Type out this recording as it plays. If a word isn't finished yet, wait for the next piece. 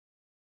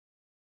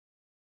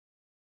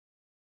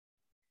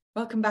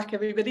Welcome back,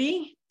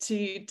 everybody.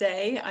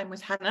 Today I'm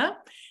with Hannah,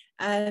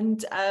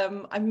 and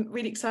I'm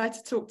really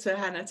excited to talk to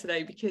Hannah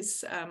today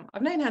because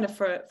I've known Hannah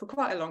for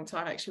quite a long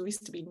time. Actually, we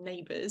used to be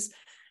neighbours,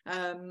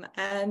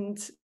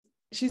 and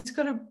she's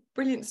got a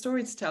brilliant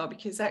story to tell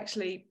because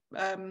actually,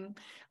 I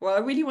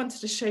really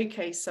wanted to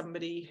showcase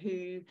somebody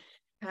who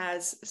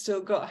has still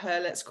got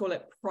her, let's call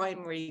it,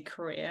 primary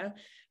career,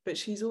 but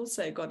she's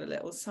also got a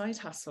little side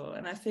hustle.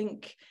 And I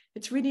think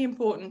it's really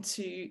important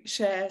to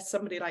share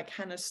somebody like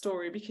Hannah's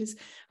story, because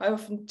I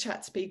often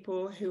chat to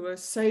people who are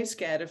so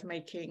scared of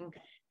making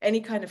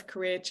any kind of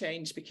career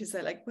change because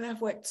they're like, well,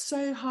 I've worked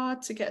so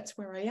hard to get to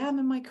where I am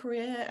in my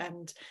career,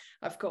 and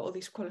I've got all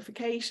these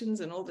qualifications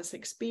and all this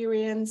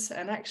experience,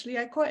 and actually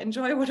I quite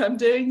enjoy what I'm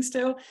doing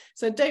still,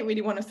 so I don't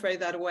really want to throw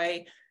that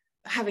away.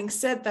 Having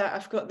said that,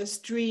 I've got this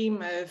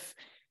dream of,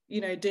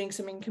 doing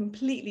something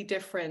completely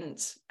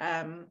different,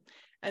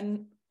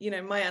 and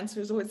my answer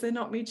is always they're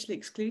not mutually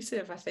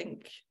exclusive. I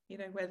think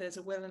where there's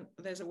a will and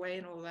there's a way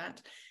and all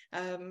that,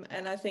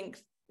 and I think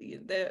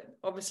there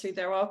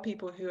are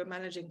people who are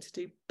managing to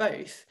do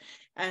both,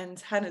 and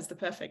Hannah's the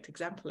perfect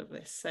example of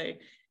this. So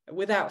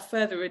without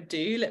further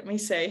ado, let me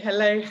say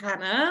hello,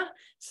 Hannah.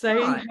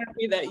 So Hi.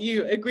 Happy that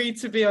you agreed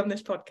to be on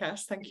this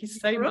podcast. Thank you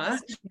so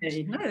much.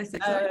 No, that's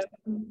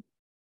exciting.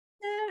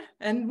 Yeah,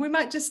 and we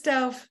might just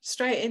delve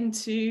straight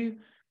into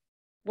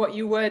what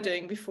you were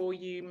doing before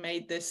you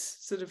made this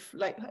sort of,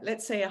 like,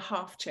 let's say, a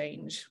half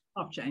change.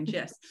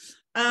 Yes.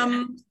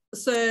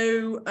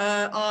 So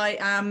I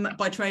am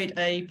by trade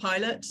a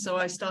pilot. So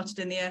I started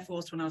in the Air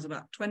Force when I was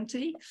about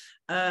 20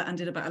 and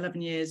did about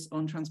 11 years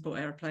on transport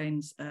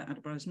aeroplanes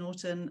at Burroughs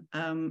Norton,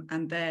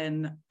 and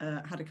then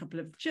had a couple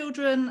of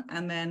children.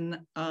 And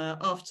then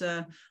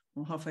after,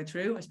 or halfway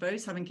through, I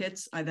suppose, having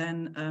kids, I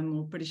then,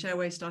 British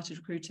Airways started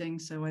recruiting.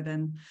 So I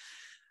then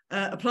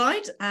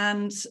applied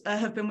and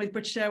have been with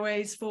British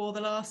Airways for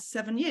the last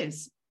 7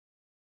 years.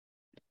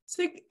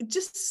 So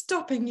just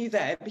stopping you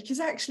there, because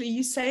actually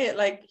you say it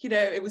like,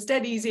 it was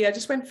dead easy. I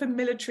just went from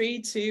military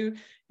to,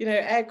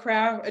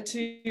 aircraft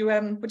to,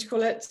 what do you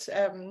call it?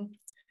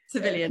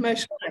 Civilian.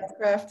 Commercial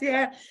aircraft.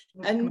 Yeah.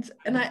 And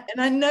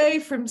I know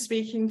from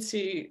speaking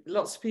to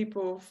lots of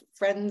people,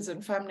 friends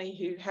and family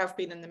who have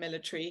been in the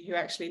military, who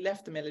actually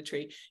left the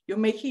military, you're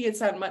making it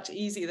sound much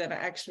easier than it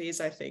actually is,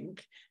 I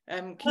think.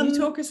 Can you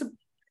talk us about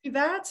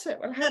that?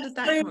 Well, how did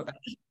that come about?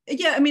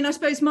 Yeah, I mean, I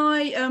suppose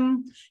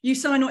you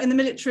sign on in the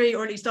military,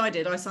 or at least I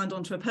did. I signed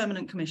on to a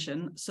permanent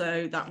commission.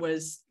 So that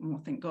was,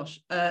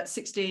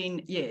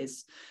 16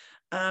 years.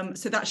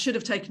 So that should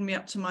have taken me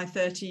up to my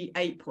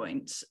 38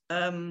 point.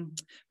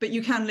 But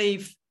you can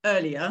leave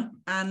earlier.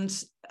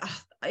 And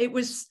it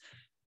was,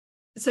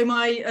 so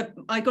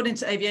I got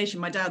into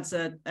aviation. My dad's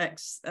an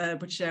ex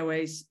British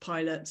Airways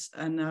pilot,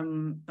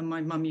 and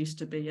my mum used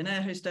to be an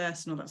air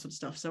hostess and all that sort of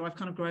stuff. So I've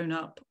kind of grown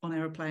up on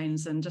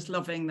aeroplanes and just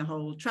loving the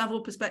whole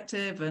travel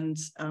perspective, and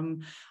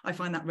I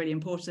find that really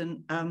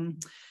important.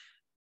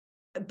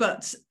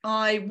 But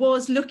I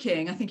was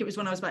looking, I think it was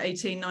when I was about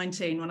 18,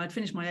 19, when I'd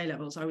finished my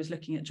A-levels, I was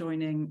looking at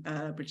joining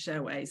British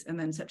Airways, and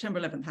then September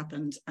 11th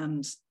happened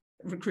and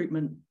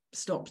recruitment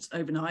stopped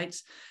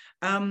overnight.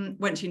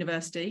 Went to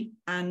university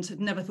and had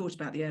never thought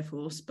about the Air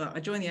Force, but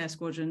I joined the Air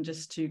Squadron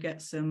just to get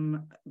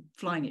some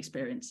flying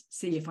experience,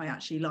 see if I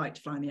actually liked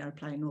flying the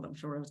airplane, or that I'm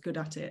sure I was good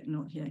at it. And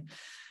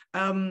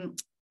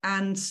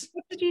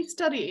what did you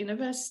study at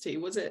university?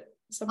 Was it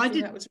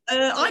something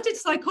I did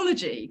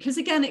psychology, because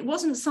again, it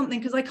wasn't something,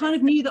 because I kind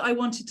of knew that I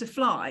wanted to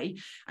fly,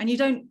 and you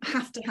don't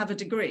have to have a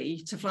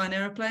degree to fly an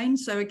aeroplane.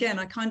 So again,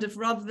 I kind of,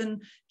 rather than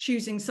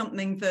choosing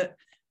something that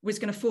was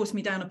going to force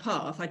me down a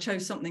path, I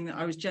chose something that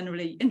I was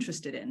generally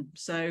interested in.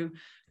 So,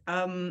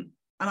 and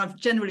I've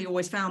generally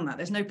always found that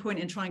there's no point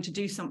in trying to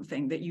do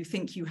something that you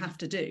think you have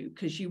to do,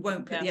 because you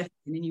won't put the effort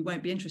in and you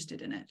won't be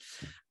interested in it.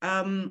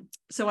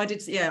 So I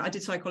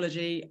did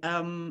psychology,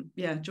 joined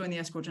the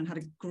Air Squadron, had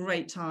a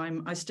great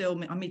time.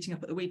 I'm meeting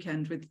up at the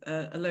weekend with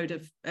a load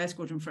of Air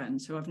Squadron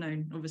friends who I've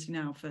known obviously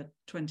now for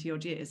 20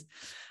 odd years.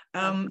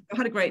 I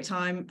had a great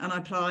time and I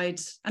applied.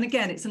 And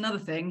again, it's another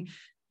thing.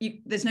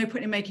 There's no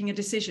point in making a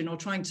decision or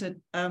trying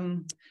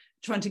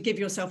to give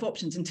yourself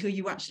options until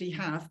you actually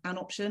have an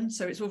option.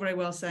 So it's all very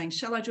well saying,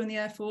 shall I join the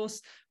Air Force?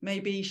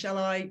 Maybe shall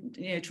I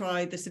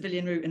try the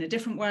civilian route in a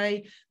different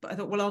way? But I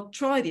thought, well, I'll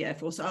try the Air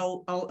Force.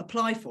 I'll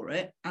apply for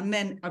it. And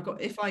then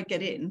if I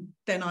get in,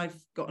 then I've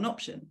got an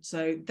option.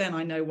 So then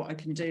I know what I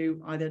can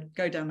do, either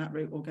go down that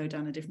route or go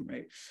down a different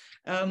route.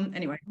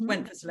 Anyway,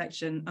 went for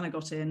selection and I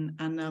got in,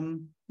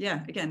 and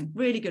again,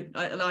 really good.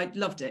 I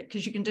loved it,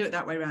 because you can do it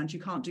that way around.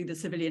 You can't do the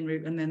civilian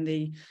route and then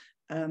the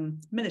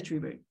military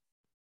route.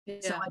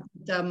 So I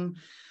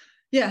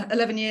did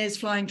 11 years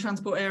flying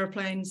transport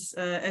aeroplanes,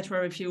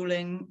 air-to-air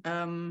refueling.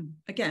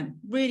 Again,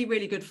 really,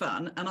 really good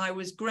fun. And I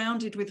was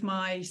grounded with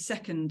my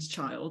second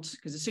child,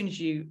 because as soon as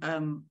you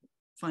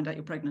find out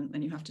you're pregnant,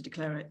 then you have to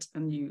declare it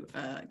and you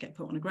get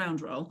put on a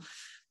ground roll.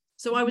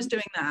 So I was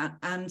doing that,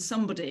 and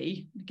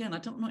somebody, again,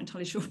 I'm not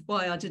entirely sure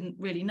why, I didn't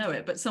really know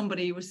it, but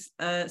somebody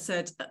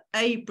said,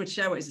 British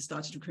Airways has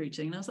started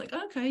recruiting. And I was like,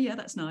 okay, yeah,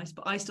 that's nice.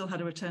 But I still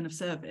had a return of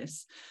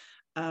service.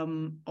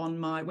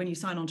 when you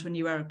sign on to a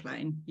new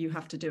aeroplane, you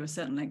have to do a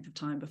certain length of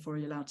time before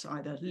you're allowed to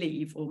either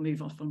leave or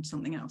move off on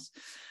something else.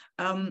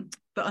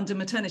 But under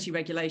maternity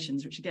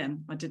regulations, which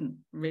again, I didn't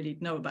really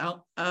know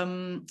about,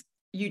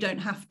 you don't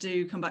have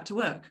to come back to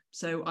work.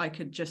 So I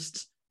could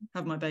just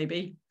have my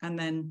baby and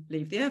then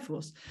leave the Air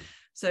Force.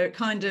 So it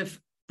kind of,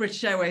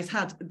 British Airways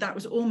had, that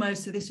was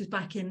almost, so this was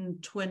back in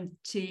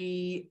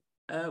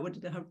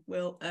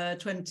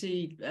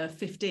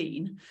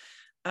 2015.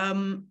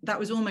 That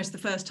was almost the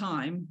first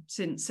time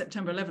since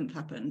September 11th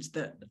happened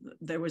that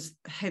there was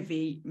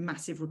heavy,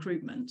 massive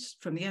recruitment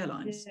from the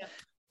airlines. Yeah.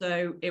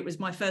 So it was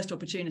my first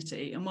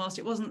opportunity. And whilst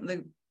it wasn't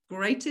the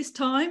greatest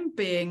time,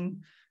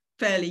 being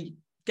fairly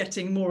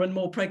getting more and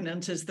more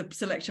pregnant as the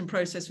selection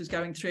process was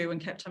going through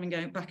and kept having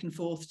going back and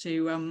forth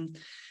to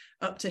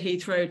up to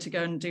Heathrow to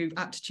go and do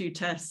aptitude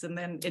tests and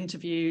then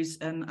interviews.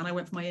 And I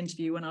went for my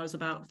interview when I was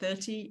about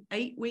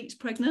 38 weeks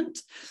pregnant,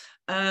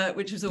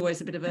 which was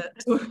always a bit of a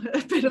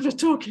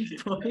talking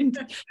point.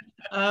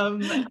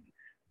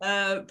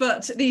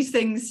 But these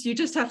things, you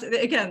just have to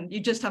take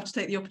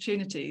the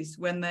opportunities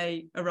when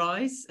they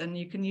arise, and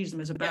you can use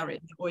them as a barrier,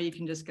 or you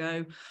can just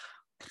go,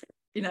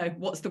 you know,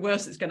 what's the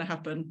worst that's going to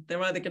happen?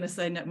 They're either going to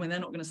say no, when they're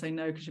not going to say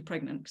no because you're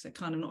pregnant, because they're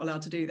kind of not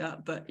allowed to do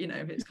that. But, you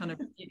know, it's kind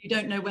of, you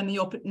don't know when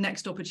the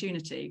next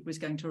opportunity was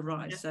going to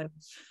arise. Yeah.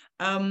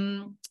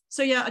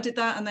 So yeah, I did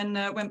that, and then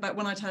went back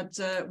when I'd had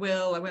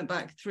Will. I went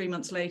back 3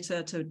 months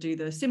later to do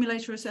the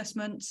simulator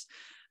assessment,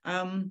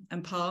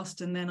 and passed.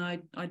 And then I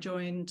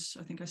joined,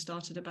 I think I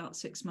started about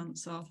 6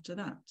 months after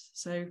that.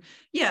 So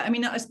yeah, I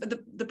mean,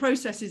 the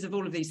processes of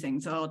all of these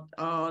things are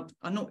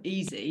not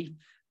easy.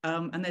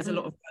 And there's a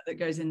lot of work that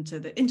goes into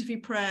the interview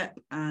prep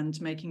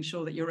and making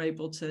sure that you're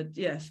able to,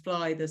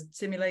 fly the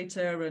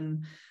simulator,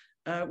 and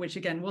which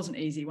again wasn't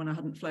easy when I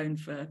hadn't flown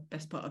for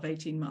best part of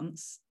 18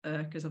 months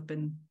because I've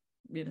been,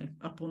 you know,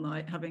 up all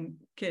night having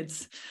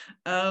kids.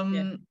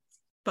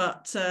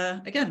 But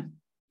again,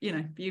 you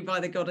know, you've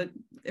either got to,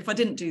 if I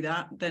didn't do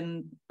that,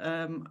 then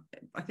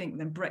I think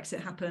then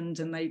Brexit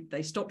happened and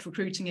they stopped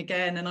recruiting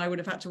again, and I would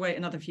have had to wait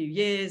another few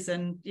years.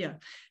 And yeah,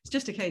 it's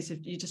just a case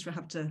of you just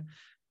have to,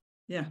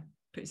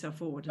 put yourself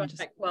forward and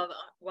just while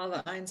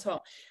the iron's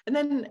hot. And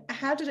then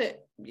how did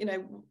it, you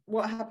know,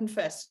 what happened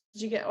first?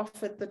 Did you get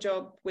offered the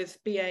job with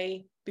BA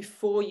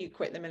before you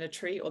quit the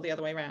military, or the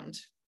other way around?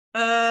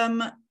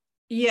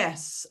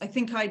 Yes, I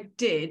think I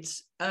did.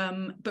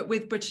 But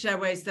with British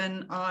Airways,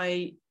 then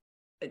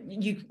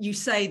you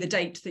say the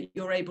date that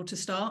you're able to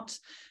start.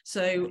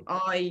 So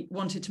I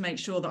wanted to make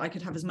sure that I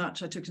could have I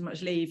took as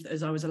much leave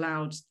as I was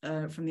allowed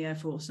from the Air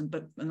Force,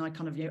 and I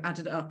kind of, you know,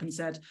 added it up and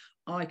said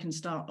I can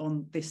start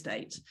on this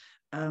date.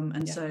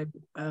 So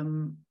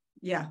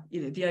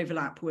you know, the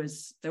overlap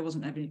was, there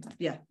wasn't any,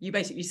 you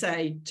basically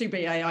say to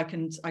BA, I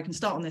can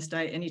start on this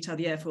date, and you tell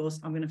the Air Force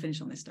I'm going to finish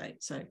on this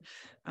date. So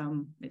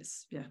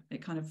it's,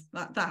 it kind of,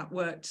 that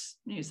worked,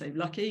 you say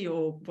lucky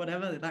or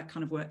whatever, that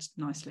kind of worked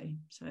nicely.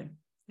 So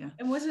yeah.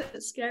 And was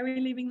it scary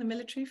leaving the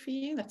military for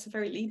you? That's a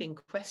very leading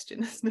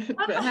question, isn't it?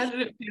 But how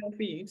did it feel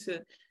for you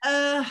to?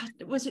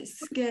 Was it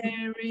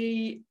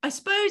scary? I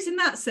suppose in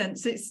that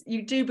sense,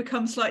 you do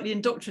become slightly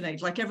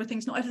indoctrinated. Like not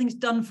everything's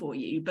done for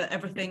you, but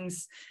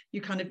everything's,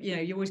 you kind of, you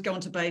know, you always go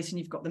onto base and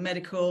you've got the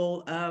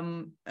medical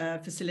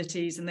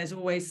facilities, and there's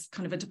always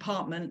kind of a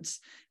department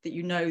that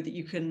you know that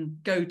you can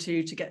go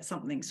to get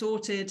something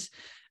sorted.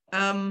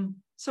 So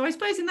I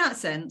suppose in that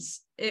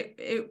sense,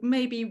 it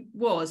maybe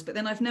was, but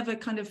then I've never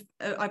kind of,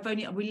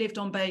 we lived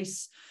on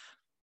base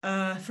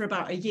for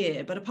about a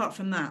year, but apart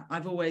from that,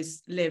 I've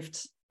always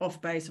lived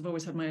off base. I've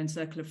always had my own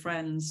circle of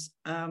friends.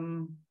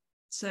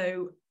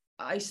 So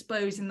I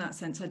suppose in that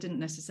sense, I didn't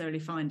necessarily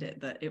find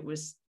that it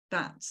was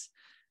that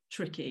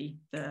tricky,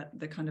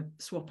 the kind of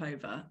swap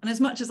over. And as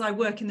much as I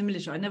work in the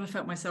military, I never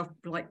felt myself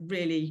like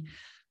really,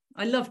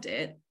 I loved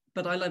it,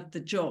 but I loved the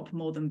job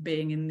more than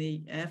being in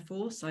the Air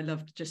Force. I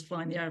loved just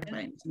flying the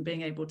airplanes and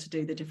being able to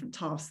do the different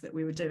tasks that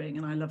we were doing.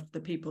 And I loved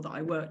the people that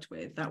I worked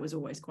with. That was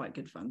always quite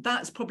good fun.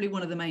 That's probably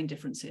one of the main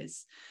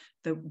differences.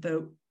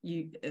 The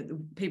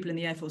people in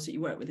the Air Force that you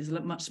work with is a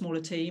much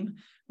smaller team,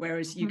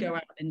 whereas you go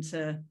out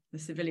into the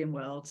civilian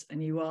world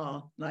and you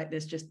are like,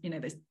 there's just, you know,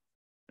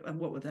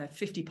 what were there,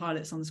 50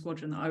 pilots on the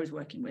squadron that I was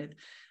working with,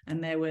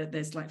 and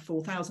there's like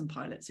 4,000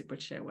 pilots at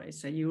British Airways.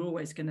 So you're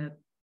always going to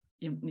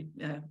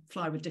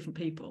fly with different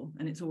people,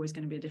 and it's always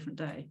going to be a different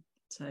day.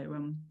 So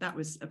that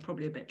was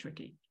probably a bit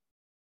tricky.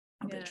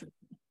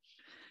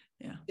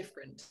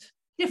 Different.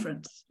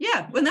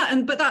 Yeah.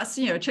 But that's,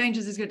 you know,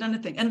 changes is good,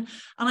 anything. And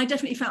I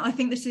definitely found, I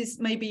think this is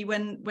maybe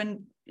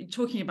when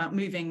talking about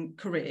moving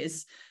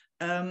careers.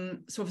 So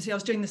obviously I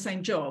was doing the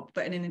same job,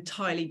 but in an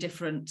entirely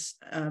different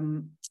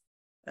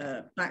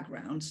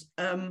background.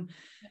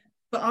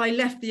 But I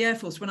left the Air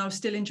Force when I was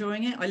still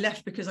enjoying it. I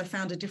left because I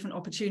found a different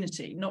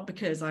opportunity, not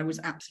because I was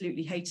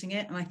absolutely hating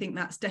it. And I think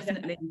that's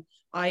definitely,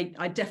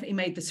 I definitely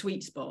made the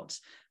sweet spot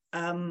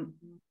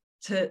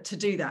to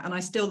do that. And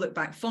I still look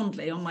back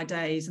fondly on my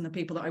days and the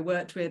people that I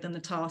worked with and the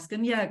task.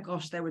 And yeah,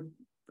 gosh, there were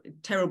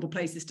terrible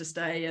places to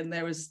stay, and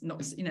there was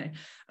not, you know,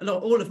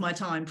 all of my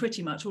time,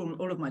 pretty much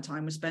all of my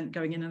time was spent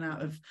going in and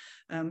out of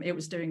it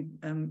was doing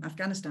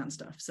Afghanistan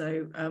stuff.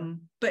 So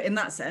but in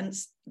that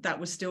sense, that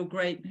was still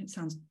great. It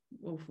sounds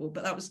awful,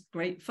 but that was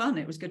great fun.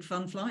 It was good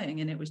fun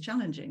flying, and it was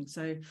challenging.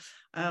 So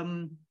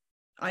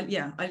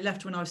I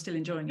left when I was still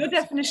enjoying Your it.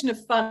 Your definition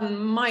of fun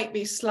might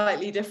be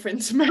slightly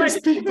different to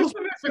most people's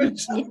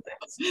definition.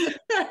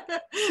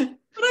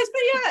 But I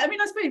suppose, yeah, I mean,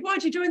 I suppose, why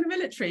did you join the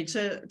military?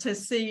 To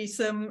see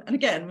some, and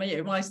again, you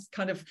know, my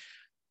kind of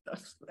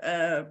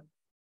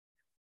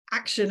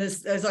action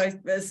as I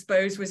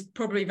suppose was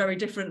probably very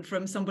different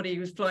from somebody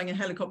who was flying a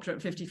helicopter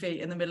at 50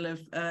 feet in the middle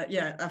of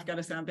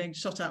Afghanistan, being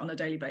shot at on a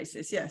daily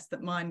basis. Yes,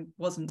 that mine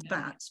wasn't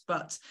that,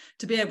 but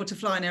to be able to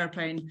fly an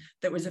airplane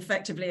that was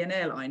effectively an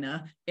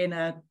airliner in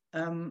a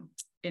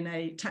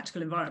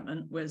tactical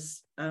environment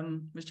was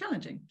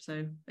challenging.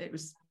 So it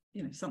was,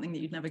 you know, something that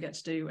you'd never get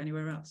to do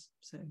anywhere else.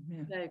 So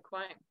yeah, no,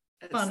 quite.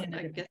 It's fun,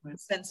 I guess a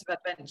sense of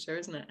adventure,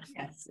 isn't it?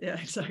 Yes, yeah,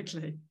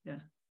 exactly, yeah.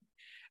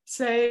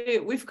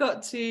 So we've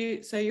got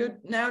to, so you're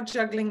now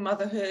juggling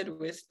motherhood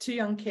with 2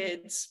 young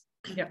kids.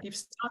 Yeah, you've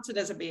started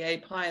as a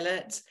BA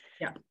pilot.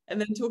 Yeah, and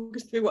then talk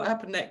us through what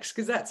happened next,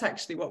 because that's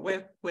actually what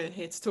we're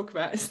here to talk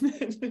about, isn't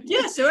it?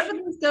 Yeah, so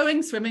everything's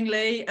going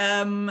swimmingly.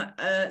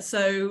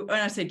 So when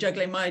I say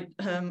juggling, my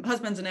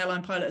husband's an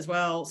airline pilot as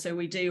well, so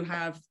we do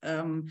have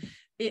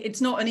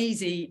it's not an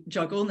easy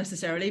juggle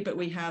necessarily, but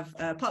we have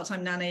a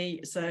part-time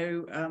nanny,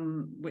 so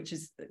which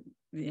is,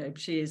 you know,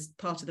 she is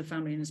part of the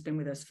family and has been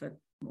with us for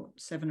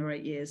 7 or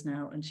 8 years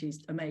now, and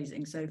she's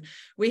amazing. So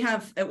we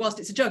have,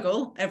 whilst it's a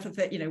juggle,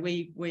 everything, you know,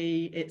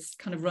 we it's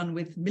kind of run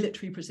with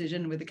military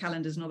precision with the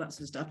calendars and all that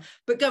sort of stuff,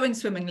 but going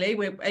swimmingly,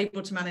 we're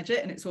able to manage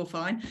it and it's all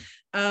fine.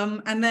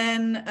 And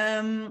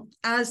then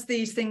as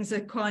these things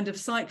are kind of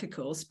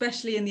cyclical,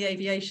 especially in the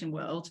aviation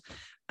world,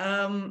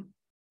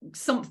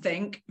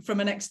 something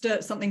from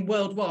something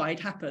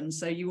worldwide happens.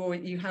 So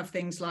you have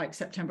things like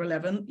September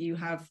 11th, you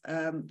have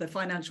the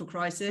financial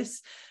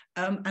crisis,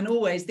 and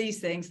always these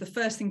things, the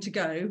first thing to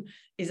go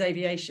is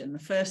aviation. The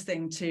first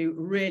thing to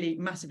really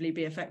massively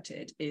be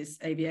affected is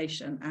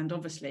aviation, and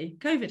obviously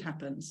COVID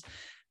happens,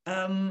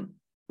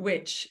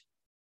 which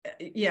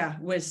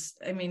was,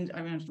 I mean, I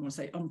don't want to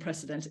say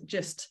unprecedented,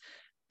 just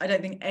I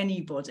don't think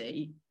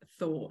anybody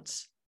thought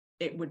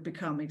it would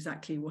become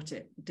exactly what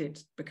it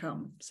did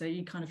become. So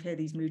you kind of hear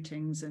these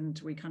mootings, and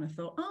we kind of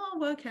thought,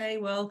 oh, okay,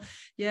 well,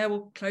 yeah,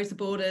 we'll close the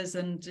borders,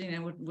 and, you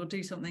know, we'll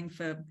do something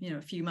for, you know,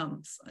 a few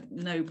months.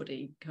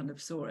 Nobody kind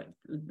of saw it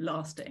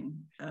lasting.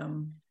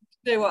 You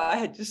know what,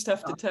 I just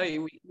have to tell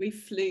you, we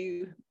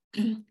flew,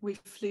 we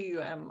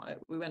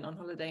went on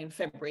holiday in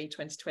February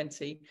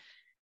 2020,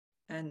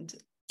 and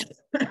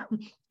I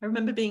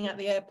remember being at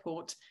the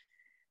airport,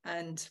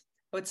 and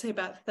I would say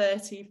about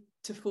 30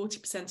 to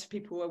 40% of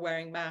people were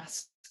wearing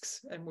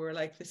masks, and we were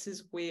like, this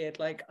is weird.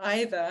 Like,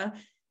 either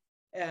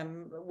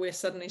we're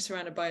suddenly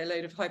surrounded by a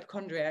load of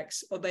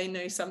hypochondriacs, or they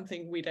know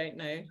something we don't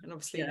know, and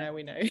obviously now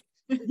we know.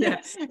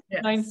 Yes,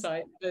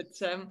 hindsight, but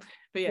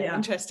yeah,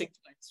 interesting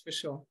times for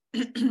sure.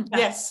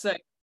 Yes, so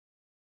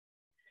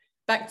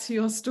back to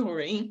your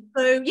story.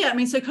 So yeah, I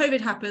mean, so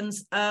COVID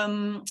happens.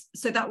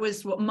 So that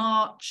was what,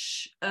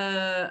 March, we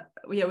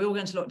all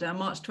went into lockdown,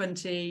 March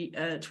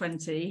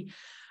 2020.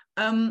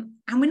 And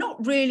we're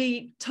not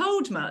really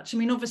told much. I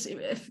mean, obviously,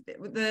 if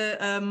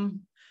the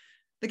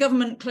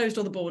government closed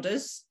all the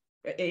borders,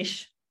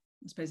 ish.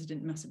 I suppose they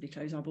didn't massively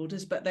close our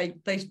borders, but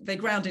they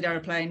grounded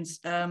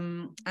aeroplanes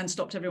and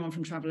stopped everyone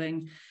from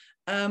traveling.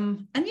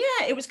 And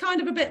yeah, it was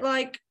kind of a bit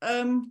like,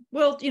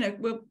 well, you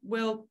know,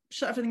 we'll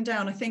shut everything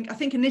down. I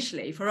think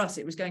initially for us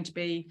it was going to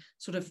be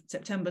sort of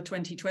September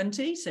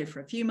 2020, so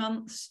for a few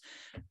months.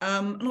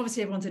 And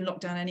obviously everyone's in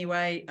lockdown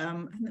anyway.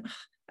 And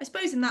I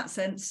suppose in that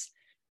sense,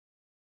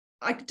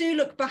 I do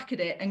look back at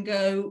it and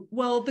go,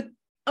 well, the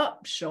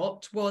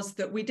upshot was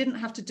that we didn't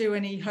have to do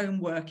any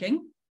home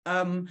working.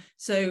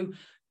 So,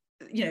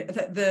 you know,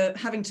 the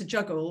having to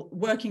juggle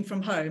working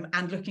from home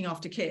and looking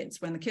after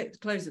kids when the kids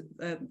closed,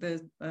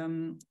 the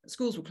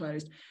schools were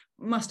closed,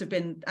 must have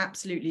been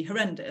absolutely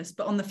horrendous.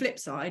 But on the flip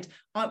side,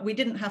 we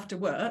didn't have to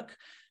work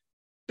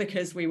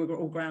because we were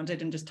all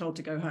grounded and just told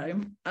to go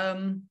home.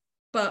 And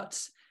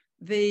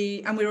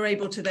we were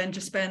able to then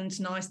just spend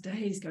nice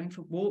days going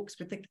for walks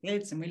with the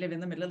kids, and we live in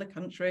the middle of the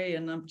country,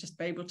 and I'm just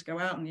able to go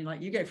out, and you're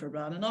like, you go for a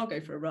run and I'll go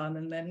for a run,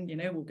 and then, you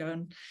know, we'll go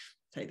and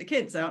take the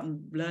kids out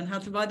and learn how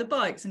to ride the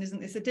bikes, and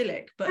isn't this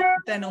idyllic? But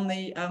then on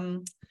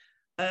the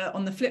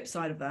flip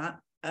side of that,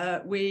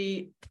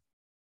 we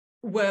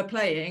were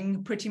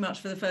playing pretty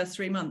much for the first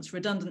 3 months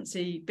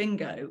redundancy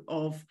bingo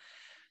of,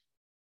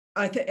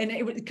 and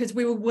it was because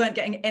we weren't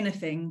getting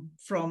anything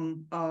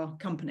from our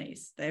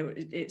companies.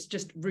 It's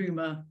just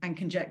rumor and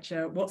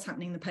conjecture. What's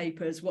happening in the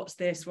papers? What's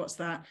this? What's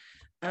that?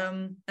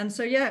 And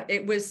so yeah,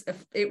 it was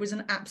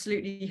an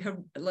absolutely,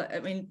 I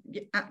mean,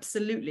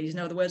 absolutely, there's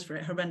no other words for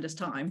it, horrendous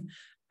time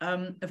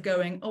of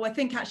going, oh, I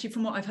think actually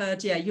from what I've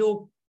heard, yeah,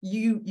 you're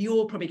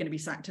probably going to be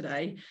sacked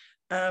today.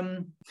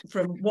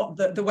 from what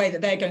the way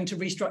that they're going to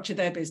restructure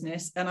their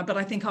business, but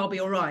I think I'll be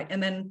all right.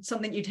 And then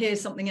you'd hear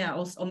something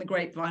else on the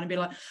grapevine and be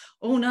like,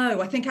 oh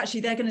no, I think actually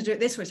they're going to do it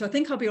this way, so I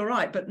think I'll be all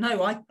right, but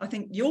no, I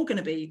think you're going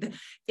to be.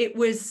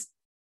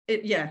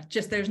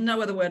 Just there's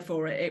no other word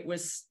for it. It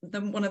was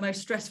one of the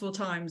most stressful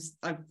times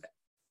I've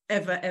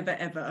ever,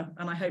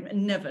 and I hope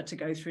never to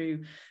go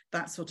through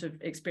that sort of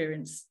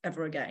experience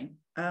ever again.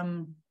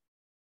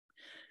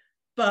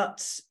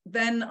 But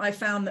then I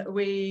found that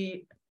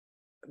we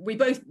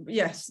both,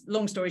 yes,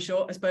 long story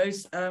short, I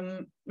suppose,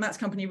 Matt's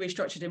company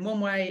restructured in one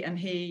way, and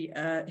he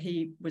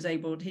was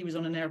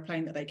on an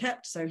airplane that they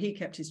kept, so he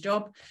kept his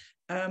job.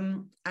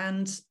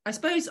 And I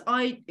suppose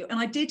I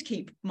did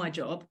keep my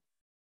job,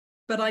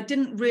 but I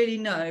didn't really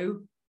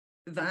know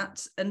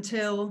that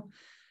until,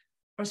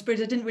 I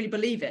suppose I didn't really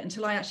believe it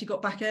until I actually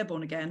got back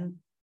airborne again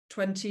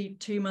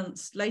 22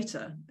 months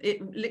later.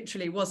 It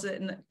literally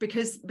wasn't,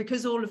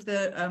 because all of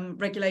the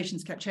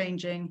regulations kept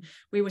changing.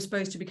 We were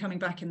supposed to be coming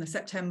back in the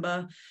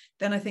September.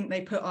 Then I think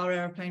they put our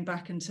aeroplane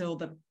back until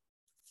the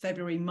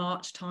February,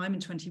 March time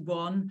in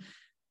 21.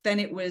 Then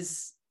it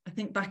was, I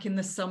think, back in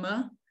the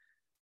summer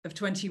of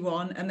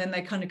 21, and then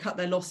they kind of cut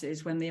their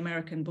losses when the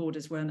American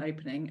borders weren't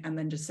opening, and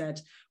then just said,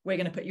 we're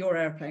going to put your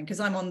airplane, because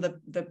I'm on the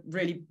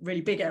really,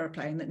 really big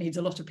airplane that needs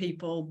a lot of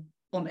people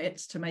on it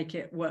to make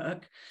it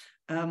work.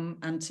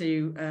 And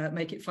to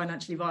make it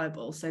financially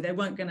viable. So they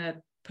weren't going to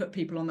put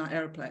people on that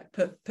airplane,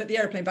 put the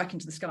airplane back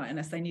into the sky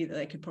unless they knew that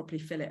they could properly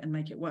fill it and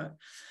make it work.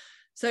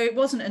 So it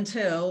wasn't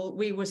until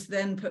we was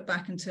then put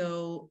back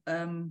until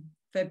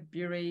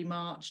February,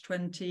 March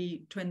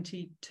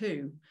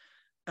 2022.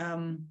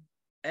 And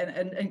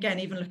again,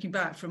 even looking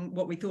back from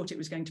what we thought it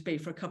was going to be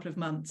for a couple of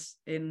months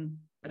in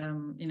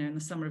the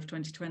summer of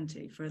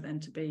 2020, for it then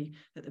to be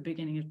at the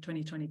beginning of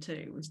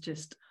 2022 was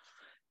just,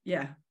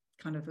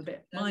 kind of a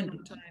bit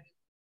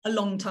a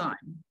long time.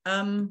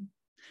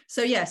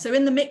 So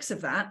in the mix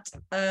of that,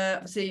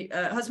 obviously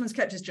husband's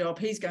kept his job,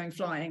 he's going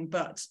flying,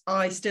 but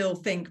I still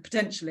think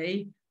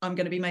potentially I'm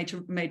going to be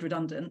made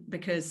redundant,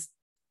 because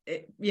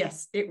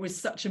it was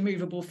such a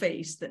movable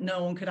feast that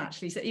no one could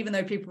actually say, even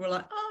though people were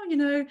like,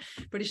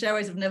 British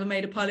Airways have never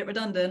made a pilot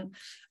redundant.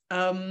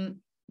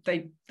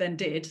 They then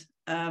did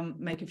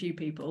make a few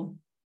people.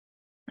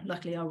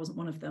 Luckily I wasn't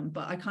one of them,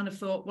 but I kind of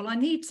thought, well, I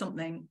need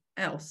something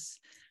else,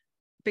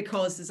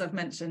 because as I've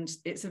mentioned,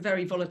 it's a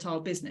very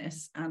volatile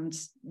business, and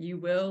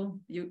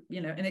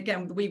and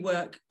again, we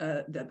work,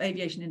 the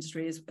aviation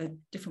industry is a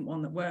different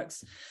one that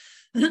works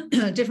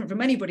different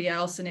from anybody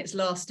else, and it's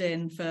last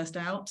in, first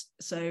out.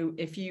 So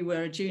if you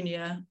were a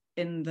junior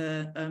in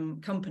the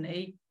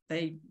company,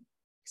 they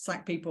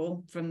sack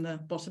people from the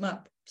bottom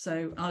up.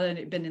 So I'd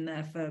only been in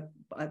there for,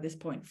 at this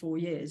point, 4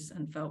 years,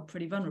 and felt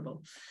pretty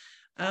vulnerable.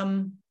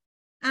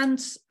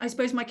 And I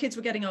suppose my kids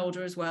were getting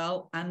older as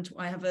well. And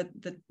I have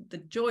the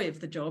joy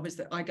of the job is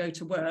that I go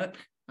to work,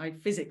 I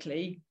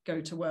physically go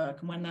to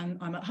work. And when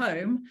I'm at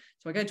home,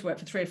 so I go to work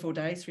for 3 or 4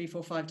 days, 3,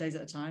 4, 5 days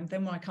at a time.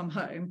 Then when I come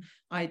home,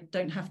 I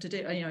don't have to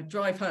do, I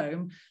drive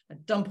home, I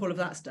dump all of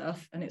that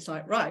stuff. And it's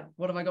like, right,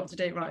 what have I got to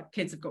do? Right,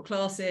 kids have got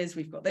classes,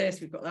 we've got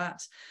this, we've got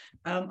that.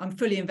 I'm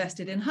fully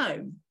invested in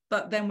home.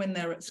 But then when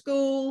they're at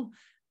school,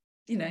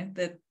 I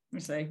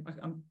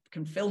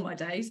can fill my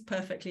days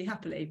perfectly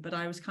happily, but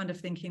I was kind of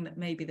thinking that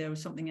maybe there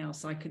was something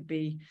else I could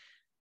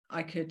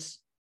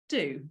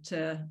do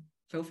to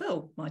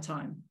fulfill my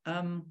time.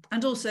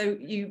 And also,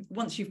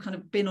 once you've kind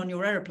of been on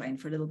your aeroplane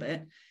for a little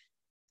bit,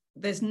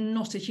 there's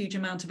not a huge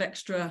amount of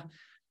extra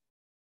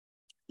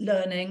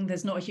learning.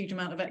 There's not a huge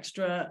amount of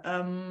extra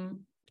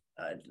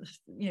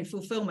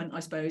fulfillment, I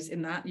suppose,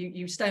 in that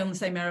you stay on the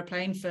same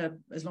aeroplane for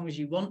as long as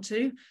you want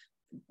to,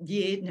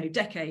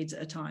 decades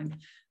at a time.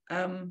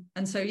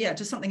 And so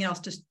just something else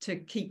just to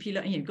keep you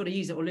learning. You've got to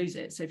use it or lose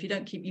it. So if you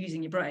don't keep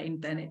using your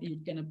brain, then you're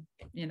going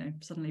to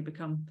suddenly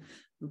become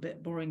a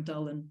bit boring,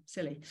 dull and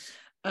silly.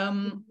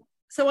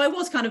 So I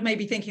was kind of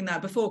maybe thinking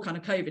that before kind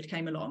of COVID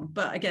came along,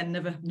 but again,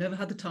 never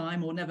had the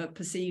time, or never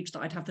perceived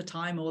that I'd have the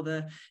time or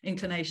the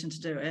inclination to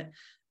do it.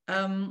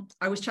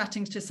 I was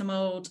chatting to some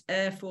old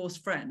Air Force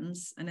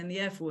friends, and in the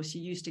Air Force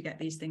you used to get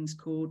these things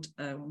called,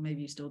 or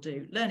maybe you still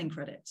do, learning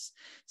credits.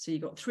 So you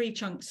got 3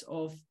 chunks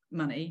of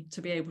money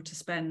to be able to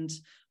spend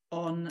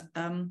on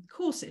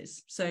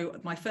courses. So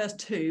my first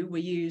 2 were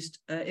used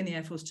in the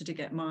Air Force to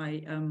get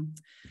my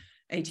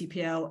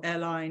ATPL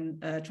airline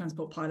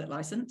transport pilot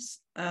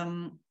license.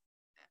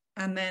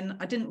 And then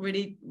I didn't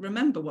really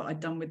remember what I'd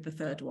done with the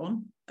 3rd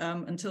one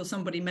until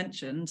somebody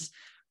mentioned,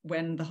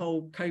 when the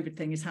whole COVID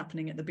thing is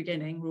happening at the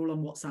beginning, we're all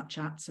on WhatsApp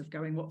chats of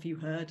going, what have you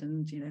heard?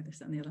 And, this,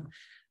 that, and the other.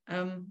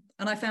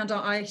 And I found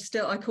out I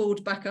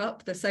called back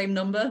up the same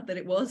number that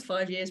it was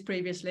 5 years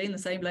previously, and the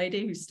same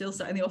lady who's still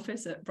sat in the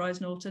office at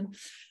Bryce Norton,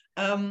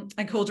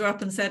 and called her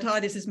up and said, hi,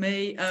 this is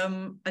me.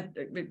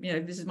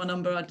 This is my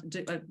number.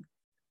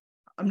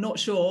 I'm not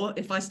sure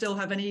if I still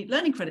have any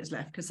learning credits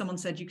left, because someone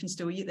said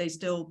they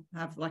still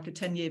have like a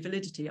 10-year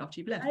validity after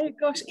you've left. Oh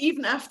gosh,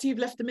 even after you've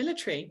left the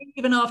military.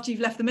 Even after you've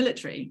left the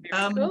military.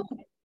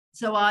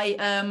 So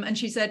and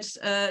she said,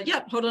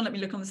 hold on, let me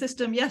look on the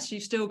system. Yes,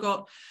 you've still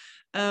got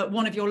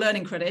one of your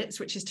learning credits,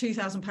 which is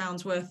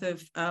 £2,000 worth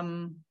of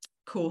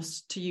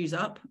course to use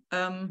up.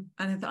 And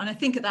I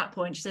think at that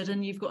point she said,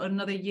 and you've got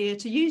another year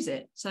to use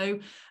it. So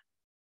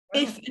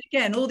if,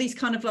 again, all these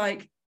kind of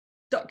like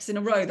ducks in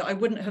a row that I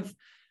wouldn't have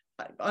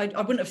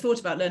thought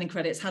about learning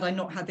credits had I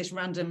not had this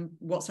random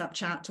WhatsApp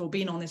chat or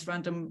been on this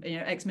random,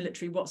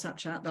 ex-military WhatsApp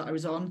chat that I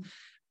was on.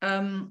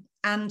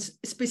 And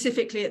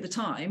specifically at the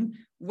time,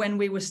 when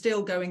we were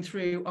still going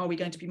through, are we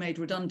going to be made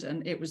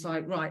redundant? It was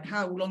like, right,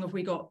 how long have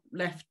we got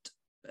left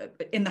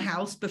in the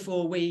house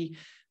before we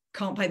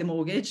can't pay the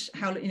mortgage?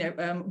 How,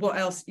 what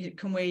else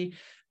can we,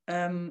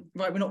 right,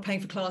 we're not paying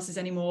for classes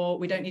anymore.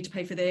 We don't need to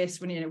pay for this.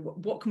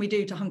 What can we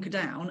do to hunker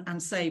down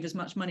and save as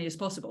much money as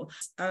possible?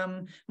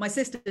 My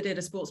sister did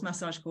a sports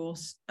massage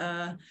course,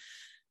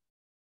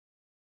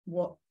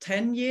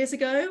 10 years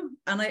ago,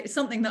 and it's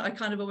something that I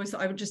kind of always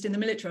thought, I was just in the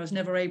military, I was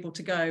never able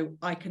to go,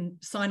 I can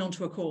sign on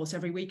to a course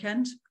every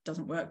weekend. It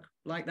doesn't work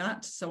like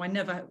that, so I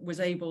never was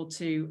able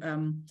to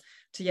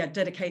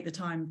dedicate the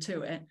time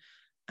to it.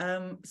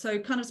 So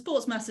kind of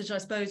sports massage, I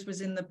suppose,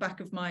 was in the back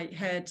of my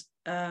head,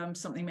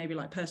 something maybe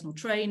like personal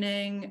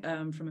training,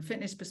 from a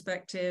fitness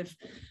perspective.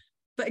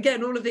 But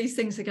again, all of these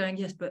things are going,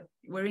 yes, but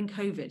we're in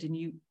COVID,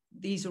 and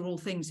these are all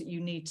things that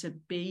you need to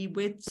be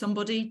with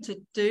somebody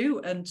to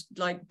do, and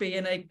like be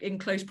in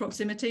close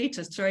proximity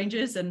to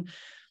strangers, and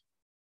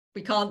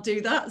we can't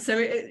do that. So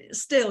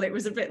it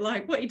was a bit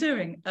like, what are you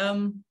doing?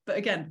 But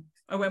again,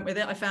 I went with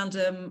it. I found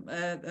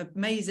an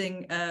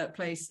amazing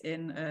place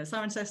in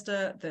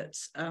Cirencester that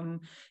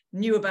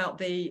knew about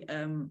the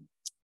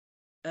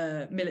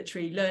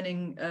military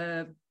learning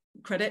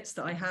credits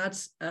that I had,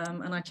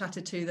 and I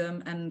chatted to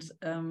them, and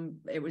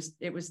it was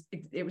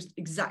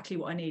exactly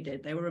what I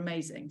needed. They were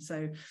amazing.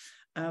 So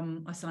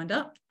I signed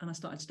up and I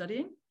started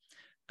studying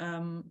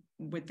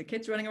with the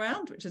kids running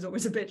around, which is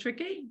always a bit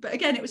tricky. But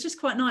again, it was just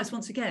quite nice,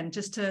 once again,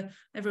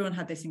 everyone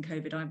had this in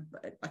COVID.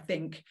 I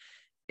think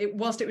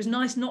whilst it was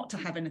nice not to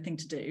have anything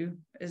to do,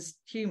 as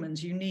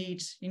humans, you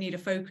need a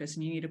focus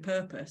and you need a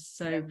purpose.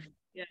 So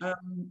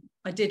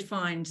I did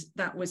find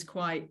that was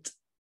quite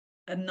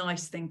a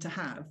nice thing to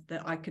have,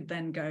 that I could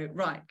then go,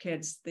 right,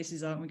 kids, this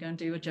is we're going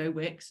to do a Joe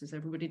Wicks, as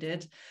everybody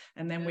did,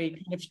 and then we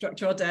kind of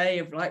structure our day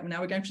of, like,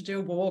 now we're going to do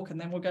a walk, and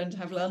then we're going to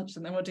have lunch,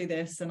 and then we'll do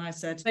this. And I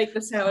said, make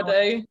the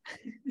sourdough.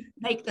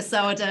 Make the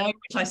sourdough,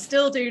 which I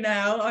still do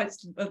now.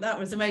 That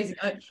was amazing.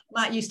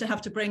 Matt used to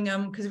have to bring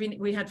because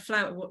we had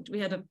flour. We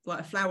had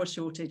a flour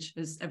shortage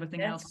as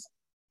everything else.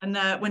 And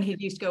when he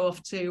used to go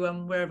off to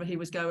wherever he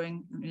was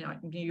going,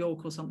 like New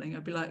York or something,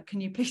 I'd be like,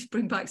 can you please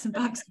bring back some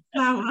bags of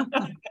flour?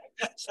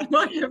 So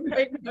I can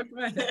make my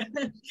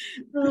bread.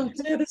 Oh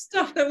dear, the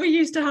stuff that we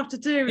used to have to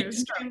do.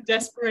 Extreme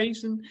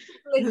desperation.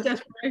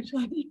 Desperation.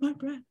 I need my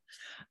bread.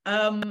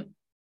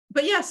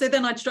 But yeah, so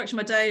then I'd structure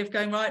my day of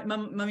going, right,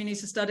 mummy needs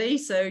to study,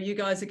 so you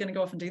guys are going to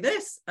go off and do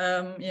this.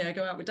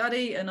 Go out with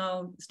daddy, and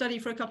I'll study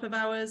for a couple of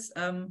hours.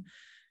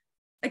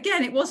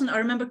 Again, it wasn't, I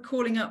remember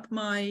calling up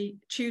my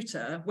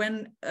tutor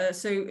when, a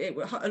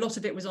lot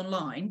of it was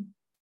online,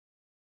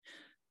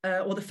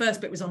 or the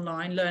first bit was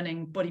online,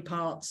 learning body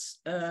parts,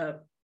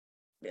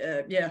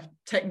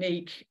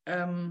 technique,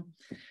 going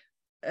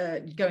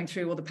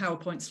through all the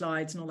PowerPoint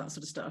slides and all that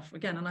sort of stuff.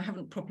 Again, and I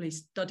haven't properly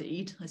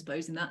studied, I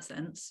suppose, in that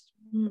sense,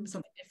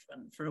 something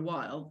different for a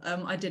while.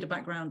 I did a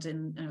background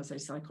in,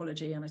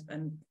 psychology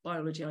and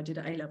biology. I did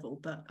at A-level,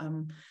 but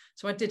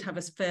so I did have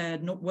a fair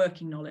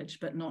working knowledge,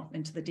 but not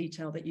into the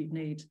detail that you'd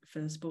need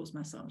for sports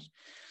massage.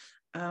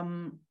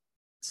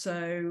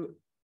 So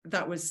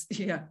that was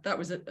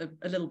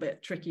a little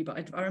bit tricky,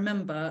 but I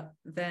remember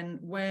then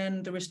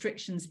when the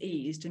restrictions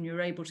eased and you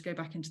were able to go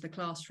back into the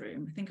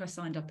classroom. I think I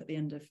signed up at the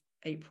end of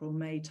April,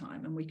 May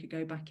time, and we could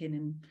go back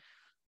in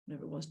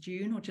whatever it was,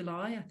 June or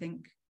July, I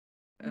think.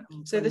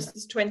 So this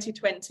is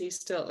 2020,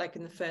 still like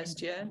in the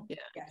first year. Yes,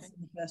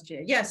 in the first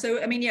year.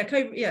 So I mean,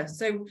 COVID,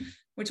 so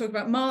we're talking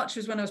about March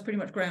was when I was pretty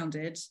much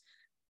grounded.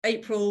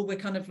 April, we're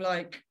kind of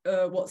like,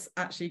 what's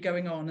actually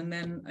going on? And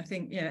then I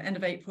think, end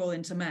of April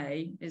into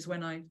May is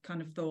when I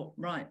kind of thought,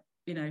 right,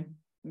 I'm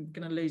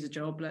going to lose a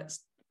job,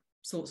 let's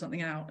sort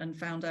something out, and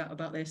found out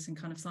about this and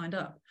kind of signed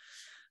up.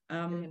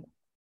 But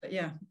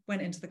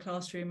went into the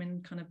classroom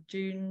in kind of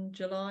June,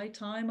 July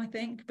time, I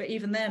think. But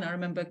even then, I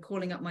remember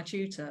calling up my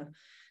tutor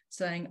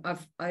saying, I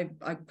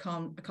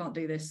can't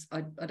do this.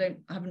 I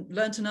haven't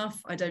learnt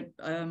enough. I don't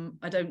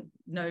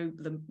know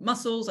the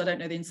muscles. I don't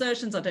know the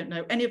insertions. I don't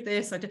know any of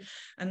this.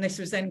 And this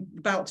was then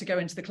about to go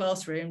into the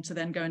classroom to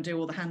then go and do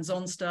all the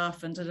hands-on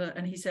stuff.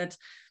 And he said,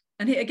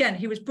 and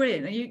he was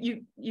brilliant.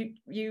 And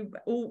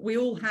we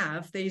all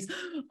have these,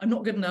 I'm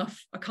not good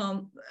enough. I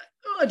can't,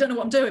 I don't know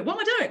what I'm doing. What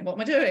am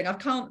I doing? I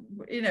can't,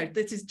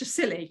 this is just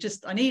silly.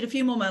 I need a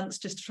few more months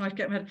just to try to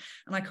get my head.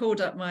 And I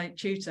called up my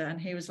tutor, and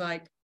he was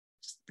like,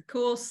 the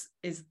course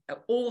is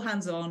all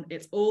hands-on,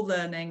 it's all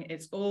learning,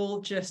 it's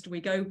all just, we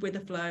go with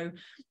the flow.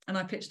 And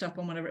I pitched up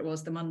on whatever it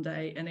was, the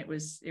Monday, and it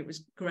was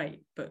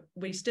great. But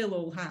we still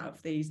all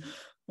have these,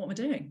 what am I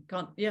doing?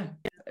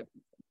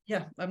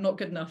 I'm not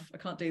good enough, I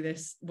can't do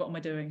this, what am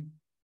I doing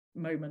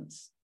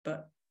moments.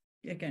 But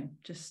again,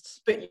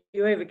 just. But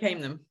you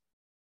overcame them.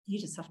 You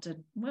just have to,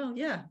 well,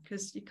 yeah,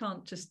 because you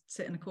can't just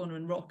sit in a corner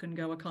and rock and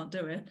go, I can't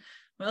do it.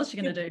 What else are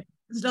you going to do?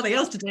 There's nothing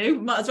else to do.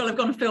 Might as well have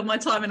gone and filled my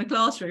time in a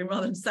classroom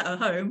rather than sat at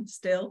home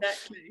still.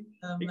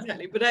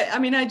 Exactly. But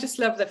I just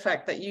love the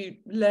fact that you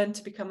learned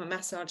to become a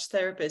massage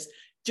therapist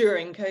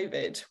during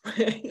COVID.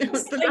 It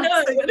was the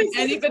last thing on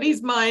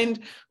anybody's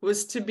mind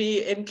was to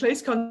be in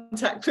close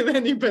contact with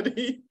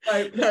anybody.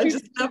 I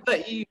just love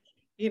that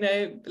you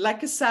know,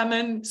 like a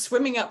salmon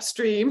swimming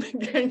upstream,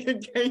 going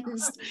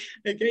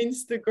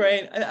against the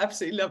grain. I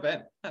absolutely love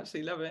it.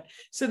 Absolutely love it.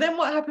 So then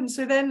what happened?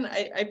 So then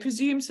I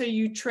presume, so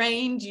you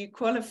trained, you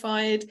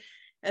qualified,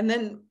 and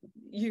then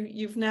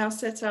you've now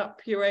set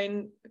up your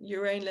own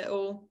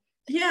little,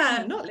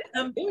 not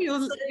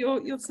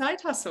little, your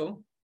side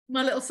hustle.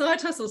 My little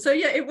side hustle. So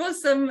yeah, it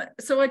was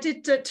so I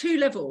did 2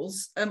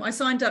 levels. I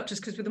signed up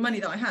just because with the money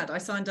that I had, I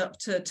signed up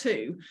to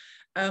 2.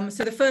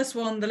 So the first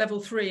one, the level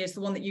 3, is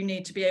the one that you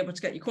need to be able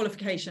to get your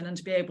qualification and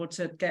to be able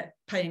to get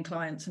paying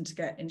clients and to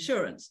get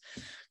insurance.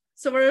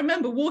 So I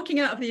remember walking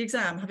out of the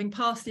exam, having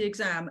passed the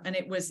exam, and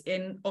it was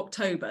in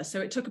October.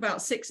 So it took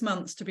about 6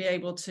 months to be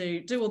able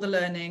to do all the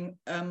learning.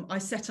 I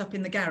set up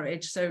in the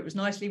garage, so it was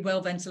nicely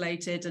well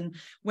ventilated, and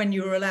when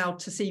you were allowed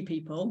to see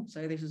people.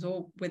 So this was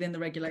all within the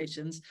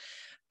regulations.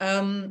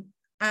 And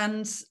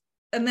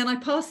then I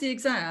passed the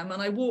exam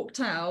and I walked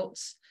out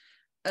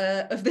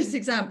of this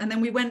exam, and then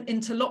we went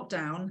into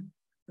lockdown,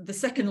 the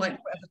second, like,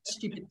 whatever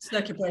stupid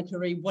circuit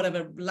breakery,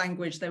 whatever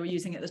language they were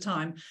using at the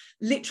time,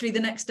 literally the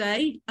next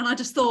day. And I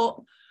just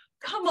thought,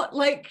 come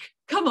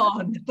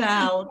on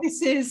now,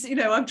 this is, you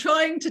know, I'm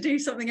trying to do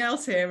something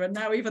else here, and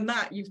now even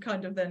that you've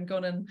kind of then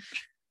gone and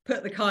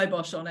put the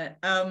kibosh on it.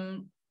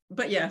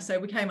 But yeah, so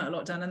we came out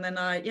of lockdown, and then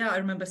I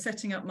remember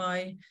setting up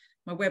my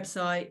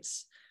website.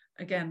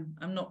 Again,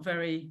 I'm not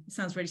very, it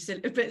sounds really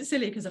silly, a bit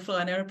silly because I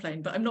fly an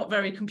airplane, but I'm not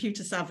very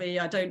computer savvy.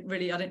 I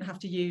don't have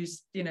to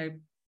use, you know,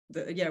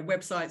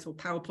 websites or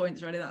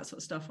PowerPoints or any of that sort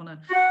of stuff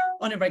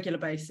on a regular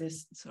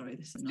basis. Sorry,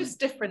 this is just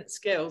different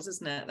skills,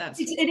 isn't it?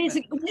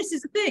 This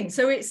is the thing.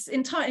 So it's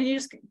entirely,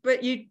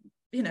 but you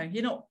know,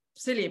 you're not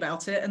silly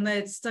about it. And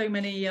there's so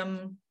many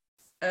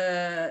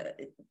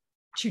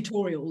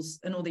tutorials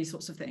and all these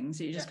sorts of things.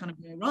 You just kind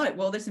of go, right,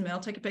 well, this is me, I'll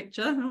take a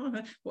picture.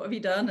 What have you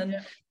done? And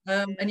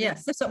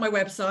set up my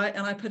website,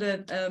 and I put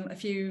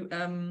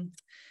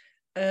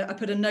I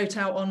put a note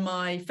out on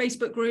my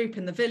Facebook group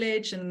in the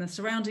village and the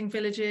surrounding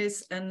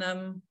villages, and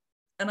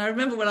I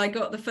remember when I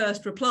got the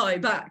first reply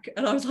back,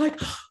 and I was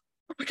like, oh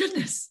my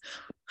goodness,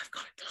 I've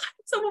got a client,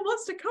 someone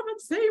wants to come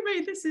and see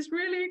me, this is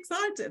really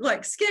exciting,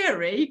 like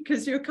scary,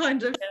 because you're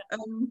kind of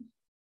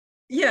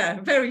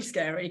very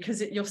scary,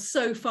 because you're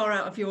so far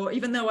out of your,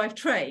 even though I've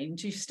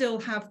trained, you still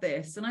have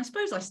this, and I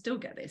suppose I still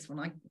get this when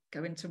I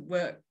go into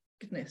work,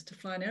 goodness, to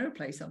fly an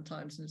aeroplane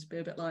sometimes, and it's be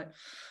a bit like,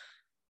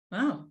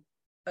 wow,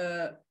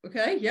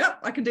 okay, yeah,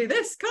 I can do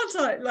this, can't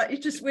I? Like,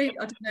 it's just weird.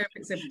 I don't know if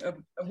it's a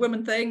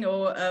woman thing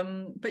or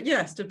but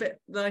yes, a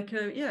bit like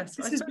yes.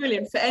 This is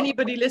brilliant for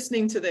anybody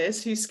listening to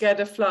this who's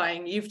scared of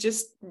flying. You've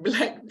just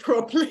like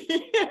properly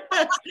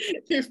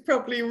you've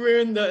probably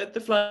ruined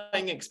the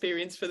flying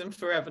experience for them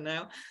forever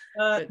now.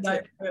 And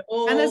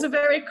as a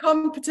very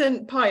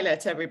competent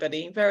pilot,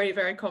 everybody, very,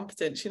 very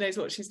competent. She knows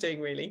what she's doing,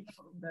 really.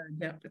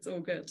 Yeah, it's all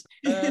good.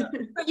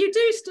 But you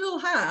do still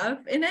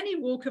have, in any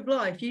walk of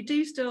life, you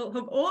do still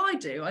have, or I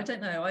do, I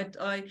don't know,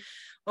 I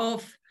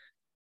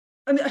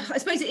mean, I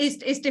suppose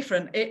it's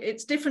different.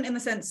 It's different in the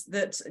sense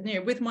that, you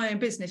know, with my own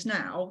business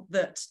now,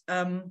 that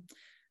and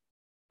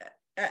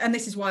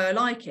this is why I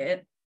like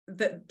it,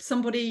 that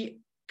somebody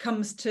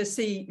comes to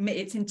see me,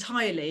 it's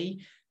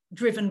entirely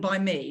driven by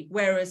me,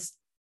 whereas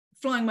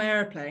flying my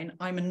airplane,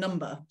 I'm a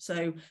number.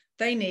 So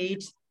they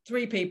need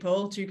 3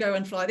 people to go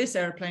and fly this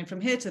airplane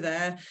from here to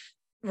there,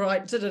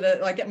 right?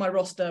 I get my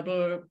roster, blah,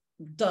 blah, blah,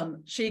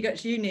 done.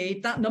 You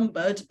need that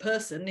numbered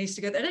person needs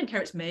to go. They don't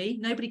care it's me.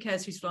 Nobody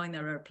cares who's flying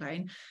their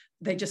airplane.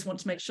 They just want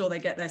to make sure they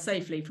get there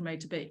safely from A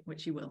to B,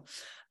 which you will.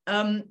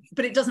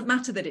 But it doesn't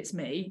matter that it's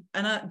me.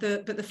 And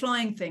but the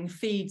flying thing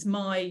feeds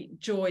my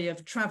joy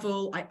of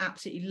travel. I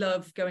absolutely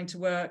love going to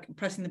work,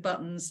 pressing the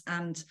buttons,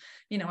 and,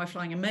 you know, I'm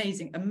flying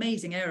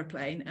amazing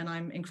aeroplane, and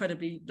I'm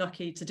incredibly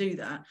lucky to do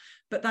that.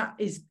 But that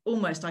is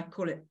almost, I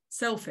call it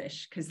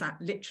selfish, because that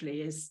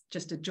literally is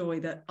just a joy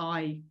that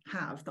I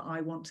have, that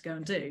I want to go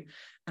and do.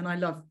 And I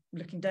love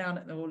looking down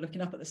at or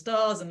looking up at the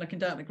stars and looking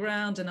down at the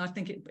ground. And I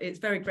think it's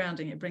very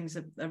grounding. It brings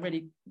a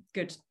really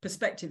good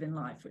perspective in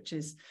life, which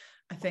is,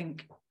 I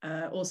think,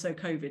 also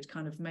COVID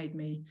kind of made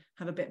me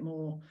have a bit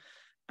more,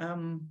 of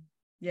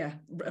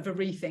a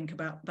rethink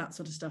about that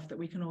sort of stuff, that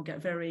we can all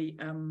get very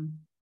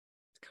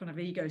kind of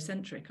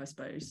egocentric, I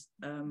suppose.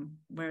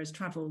 Whereas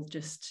travel,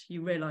 just,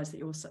 you realise that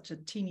you're such a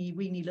teeny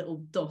weeny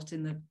little dot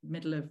in the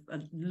middle of a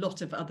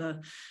lot of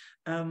other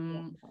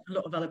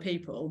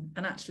people,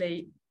 and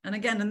actually. And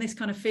again, and this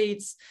kind of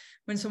feeds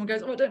when someone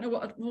goes, I don't know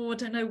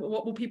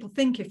what will people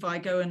think if I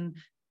go in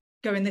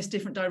this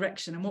different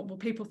direction, and what will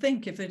people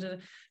think if they do?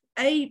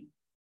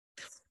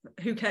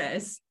 Who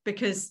cares?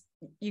 Because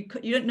you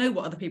don't know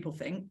what other people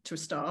think to a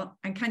start,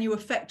 and can you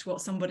affect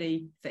what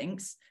somebody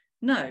thinks?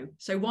 No.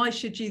 So why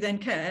should you then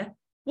care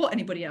what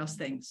anybody else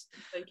thinks?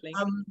 Totally.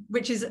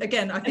 Which is,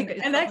 again, I think,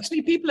 and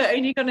actually people are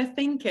only going to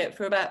think it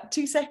for about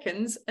 2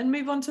 seconds and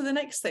move on to the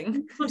next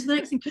thing. On to the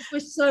next thing, because we're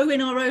so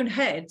in our own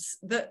heads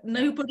that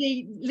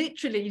nobody,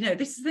 literally,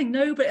 this is the thing,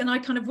 nobody. And I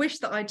kind of wish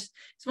that it's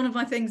one of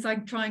my things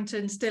I'm trying to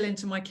instill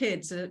into my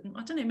kids. I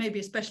don't know, maybe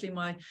especially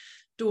my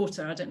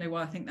daughter. I don't know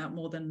why I think that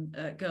more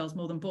than girls,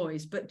 more than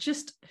boys, but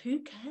just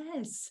who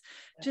cares?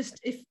 Yeah.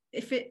 Just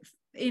if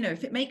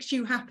it makes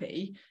you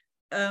happy,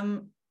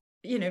 and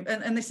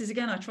this is,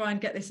 again, I try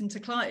and get this into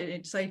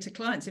say to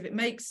clients, if it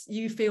makes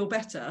you feel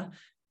better,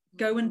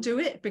 go and do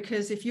it,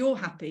 because if you're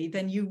happy,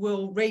 then you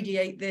will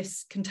radiate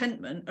this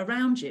contentment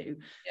around you.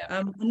 Yeah.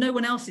 And no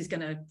one else is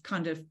going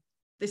to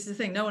this is the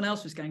thing, no one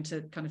else was going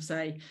to kind of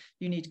say,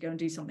 you need to go and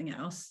do something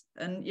else.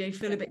 And you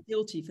feel a bit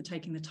guilty for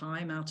taking the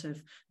time out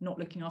of not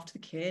looking after the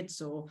kids,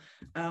 or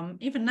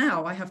even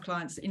now I have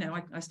clients,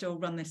 I still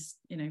run this,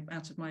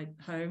 out of my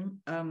home,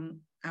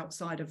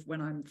 outside of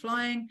when I'm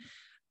flying.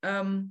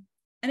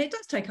 And it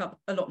does take up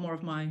a lot more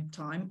of my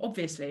time,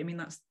 obviously. I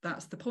mean,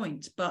 that's the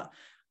point. But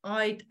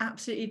I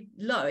absolutely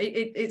love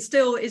it. It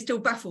still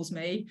baffles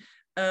me,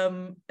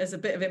 as a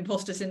bit of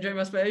imposter syndrome,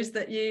 I suppose,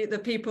 that the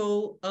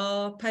people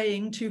are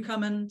paying to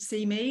come and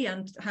see me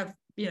and have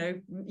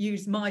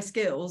use my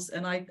skills,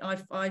 and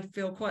I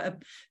feel quite a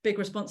big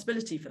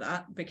responsibility for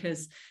that,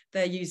 because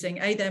they're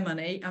using A, their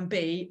money, and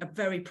B, a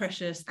very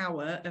precious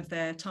hour of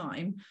their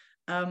time.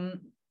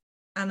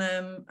 And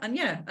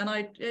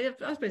I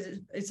suppose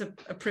it's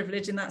a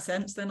privilege in that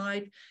sense. Then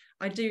I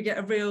do get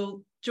a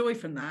real joy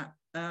from that,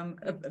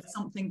 of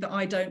something that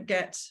I don't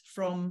get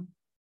from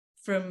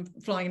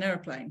flying an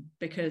aeroplane,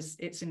 because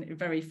it's a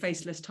very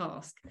faceless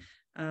task.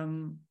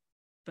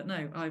 But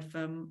no, I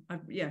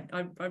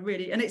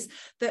really, and it's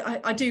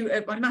that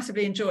I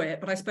massively enjoy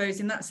it, but I suppose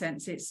in that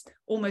sense it's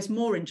almost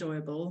more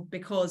enjoyable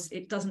because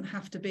it doesn't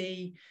have to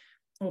be.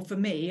 Or for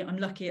me, I'm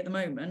lucky at the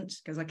moment,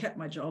 because I kept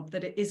my job,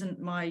 that it isn't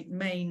my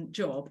main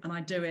job, and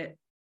I do it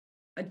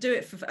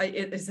for,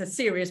 it's a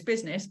serious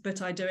business,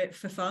 but I do it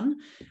for fun.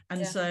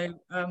 And so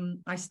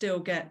I still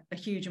get a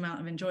huge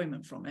amount of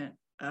enjoyment from it,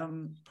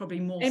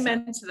 probably more.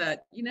 Amen to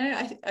that.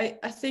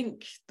 I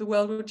think the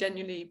world would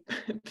genuinely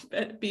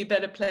be a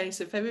better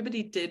place if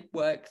everybody did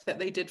work that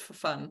they did for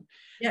fun.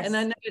 Yes. And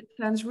I know it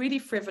sounds really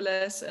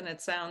frivolous, and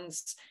it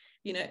sounds,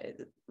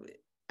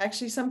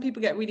 actually, some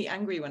people get really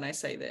angry when I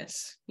say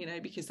this,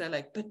 because they're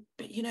like, but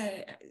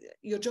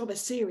your job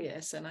is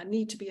serious, and I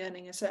need to be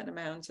earning a certain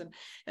amount.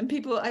 And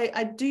people,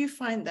 I do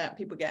find that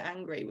people get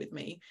angry with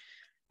me,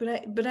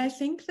 but I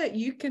think that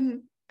you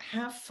can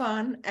have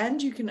fun,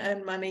 and you can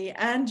earn money,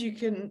 and you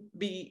can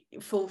be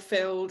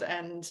fulfilled.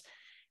 And,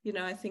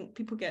 I think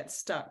people get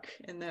stuck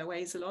in their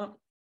ways a lot.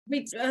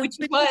 Which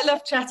is why I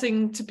love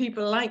chatting to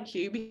people like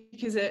you,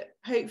 because it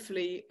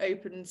hopefully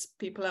opens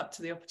people up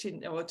to the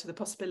opportunity, or to the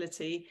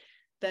possibility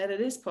that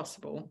it is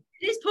possible.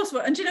 It is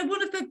possible. And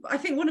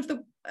one of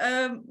the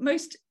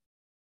most,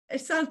 it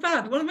sounds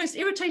bad, one of the most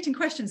irritating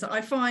questions that I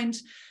find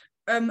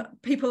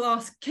people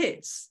ask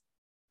kids,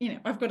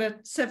 I've got a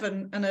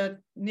 7 and a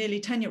nearly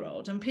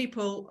 10-year-old, and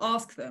people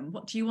ask them,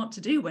 what do you want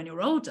to do when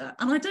you're older?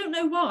 And I don't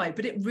know why,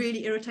 but it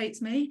really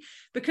irritates me,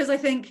 because I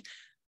think,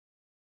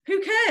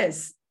 who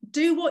cares?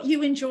 Do what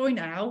you enjoy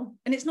now.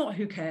 And it's not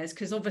who cares,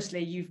 because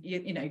obviously you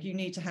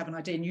need to have an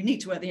idea, and you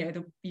need to earn,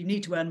 you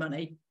need to earn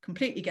money.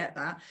 Completely get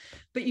that,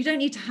 but you don't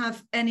need to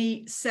have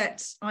any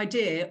set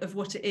idea of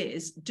what it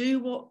is. Do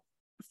what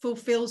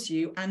fulfills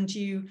you and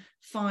you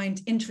find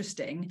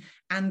interesting,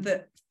 and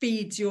that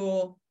feeds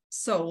your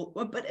soul,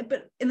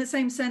 but in the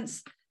same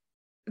sense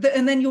that,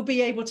 and then you'll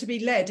be able to be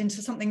led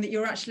into something that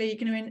you're actually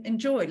going to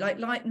enjoy.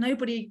 Like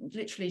nobody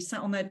literally sat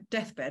on their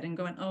deathbed and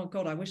going, oh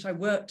God, I wish I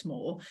worked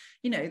more.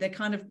 They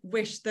kind of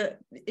wish that,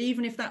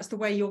 even if that's the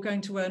way you're going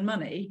to earn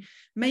money,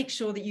 make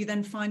sure that you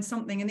then find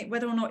something, and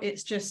whether or not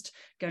it's just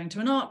going to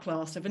an art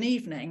class of an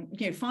evening,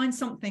 find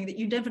something that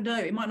you never know.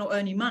 It might not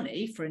earn you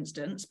money, for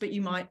instance, but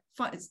you might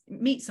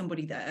meet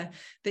somebody there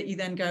that you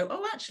then go,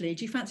 oh, actually,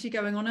 do you fancy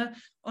going on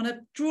a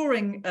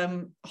drawing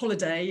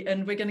holiday,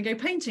 and we're going to go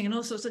painting and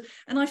all sorts of.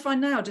 And I find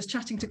now, just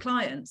chatting to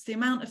clients, the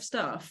amount of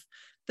stuff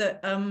that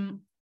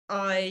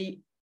I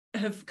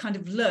have kind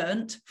of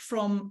learnt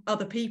from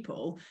other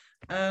people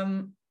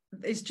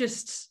is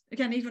just,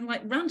 again, even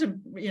like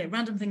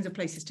random things of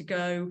places to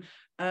go,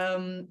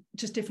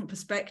 just different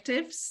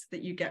perspectives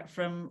that you get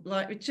from,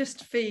 it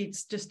just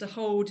feeds just a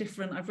whole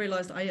different. I've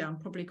realized that I'm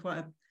probably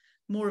quite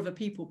more of a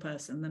people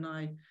person than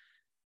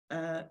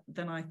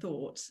I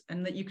thought,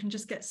 and that you can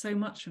just get so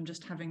much from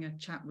just having a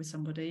chat with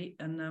somebody,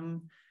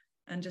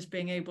 and just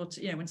being able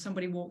to, when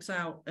somebody walks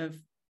out of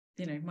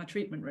my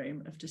treatment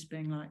room, of just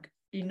being like,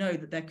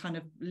 that they're kind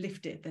of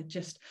lifted, they're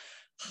just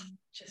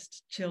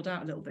chilled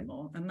out a little bit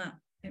more, and that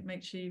it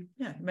makes you,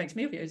 it makes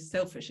me feel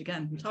selfish,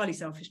 again, entirely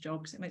selfish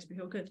job, because it makes me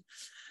feel good.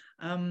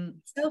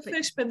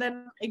 Selfish, but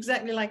then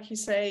exactly like you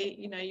say,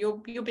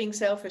 you're being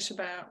selfish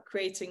about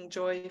creating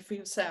joy for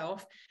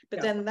yourself,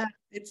 but then that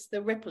it's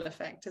the ripple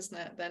effect, isn't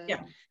it? Then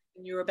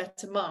and you're a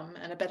better mum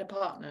and a better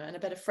partner and a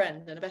better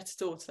friend and a better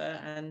daughter.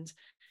 And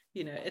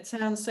you know, it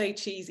sounds so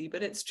cheesy,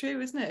 but it's true,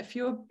 isn't it?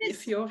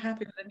 If you're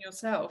happy within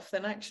yourself,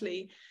 then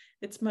actually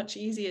it's much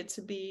easier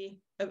to be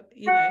a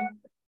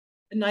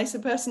nicer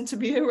person to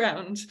be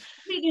around.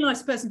 Really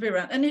nice person to be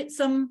around. And it's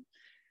I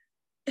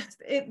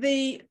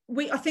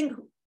think,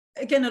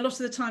 again, a lot of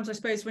the times, I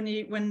suppose, when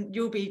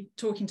you'll be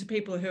talking to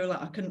people who are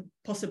like, I couldn't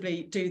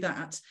possibly do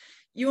that,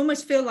 you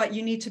almost feel like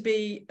you need to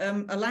be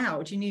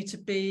allowed, you need to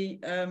be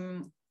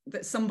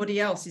that somebody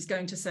else is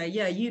going to say,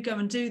 yeah, you go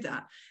and do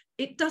that.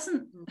 It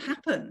doesn't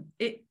happen.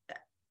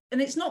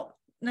 It's not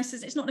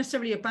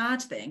necessarily a bad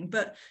thing,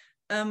 but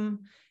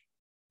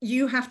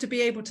you have to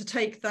be able to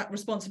take that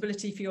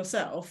responsibility for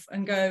yourself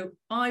and go,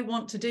 I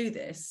want to do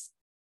this,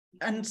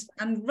 and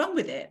run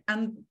with it.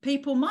 And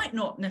people might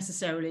not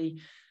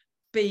necessarily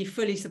be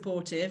fully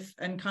supportive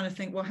and kind of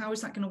think, well, how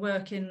is that going to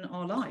work in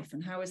our life,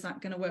 and how is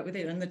that going to work with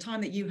you? And the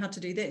time that you had to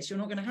do this, you're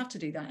not going to have to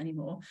do that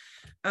anymore.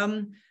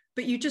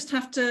 But you just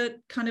have to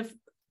kind of,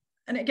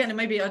 and again, and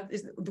maybe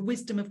is the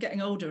wisdom of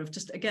getting older, of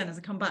just, again, as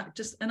I come back,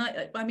 just, and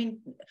I mean,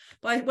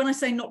 when I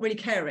say not really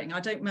caring, I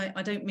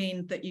don't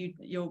mean that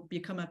you'll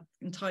become an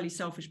entirely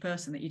selfish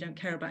person, that you don't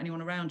care about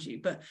anyone around you,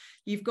 but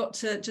you've got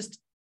to just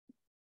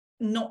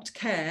not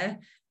care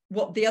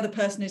what the other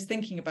person is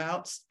thinking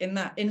about in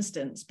that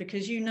instance,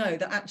 because you know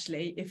that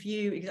actually if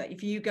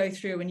you go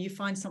through and you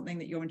find something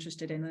that you're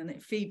interested in and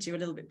it feeds you a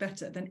little bit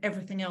better, then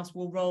everything else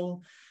will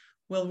roll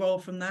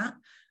from that.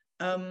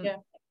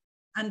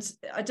 And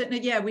I don't know,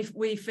 yeah,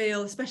 we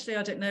feel, especially,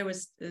 I don't know,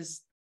 as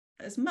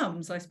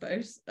mums, I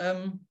suppose,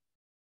 and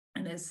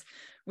as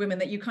women,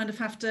 that you kind of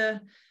have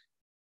to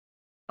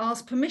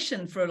ask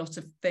permission for a lot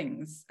of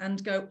things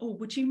and go, oh,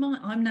 would you mind,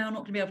 I'm now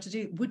not going to be able to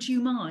do, would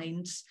you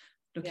mind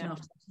looking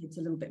after the kids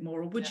a little bit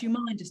more, or would you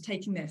mind just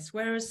taking this?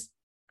 Whereas,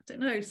 I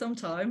don't know,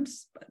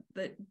 sometimes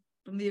that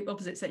from the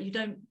opposite set, they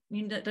don't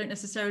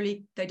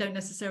necessarily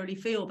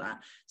feel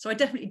that. So I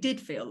definitely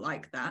did feel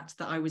like that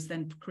I was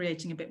then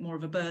creating a bit more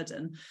of a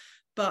burden.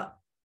 But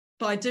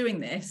by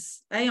doing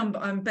this,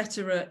 I'm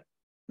better at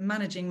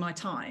managing my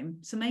time.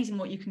 It's amazing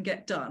what you can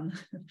get done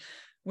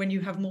when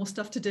you have more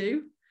stuff to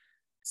do.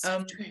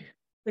 So true.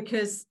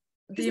 Because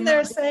isn't there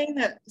a saying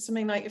that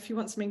something like, if you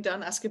want something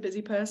done, ask a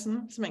busy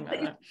person, something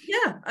like that?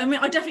 Yeah, I mean,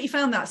 I definitely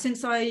found that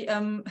since I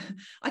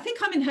think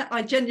I'm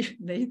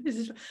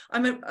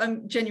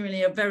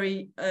genuinely a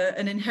very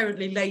an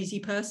inherently lazy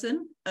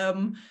person.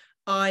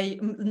 I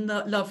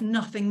love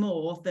nothing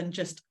more than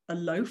just a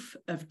loaf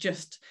of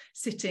just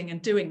sitting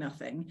and doing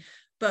nothing.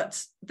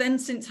 But then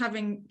since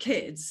having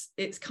kids,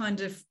 it's kind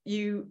of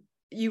you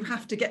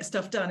have to get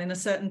stuff done in a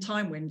certain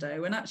time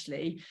window, and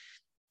actually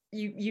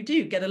you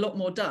do get a lot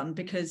more done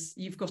because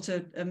you've got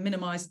a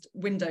minimized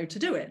window to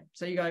do it.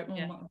 So you go,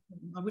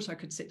 I wish I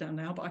could sit down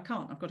now, but I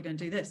can't. I've got to go and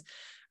do this.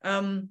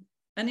 I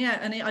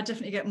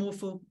definitely get more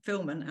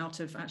fulfillment out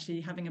of actually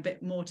having a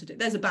bit more to do.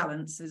 There's a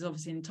balance. There's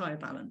obviously an entire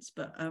balance,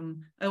 but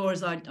or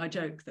as I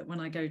joke that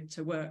when I go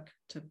to work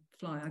to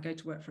fly, I go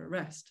to work for a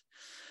rest.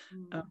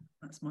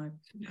 That's my.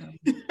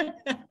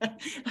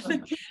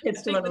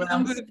 It's to run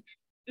around.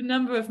 The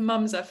number of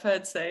mums I've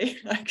heard say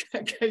I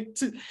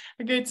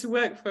go to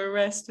work for a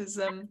rest is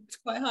it's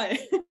quite high.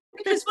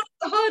 Because one of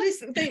the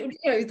hardest,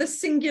 the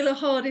singular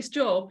hardest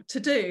job to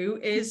do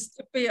is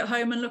to be at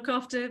home and look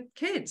after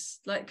kids,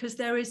 because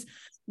there is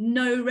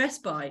no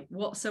respite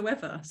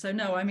whatsoever. So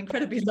no, I'm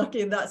incredibly lucky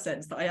in that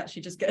sense that I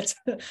actually just get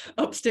to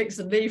up sticks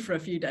and leave for a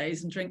few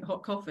days and drink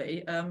hot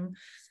coffee and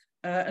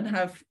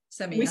have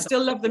We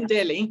still love them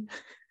dearly.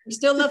 We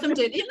still love them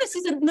dearly. And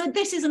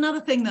this is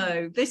another thing,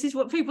 though. This is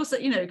what people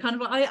say, kind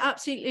of, I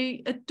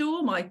absolutely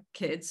adore my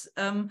kids,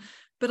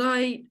 but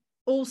I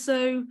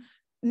also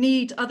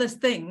need other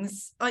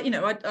things. I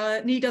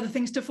need other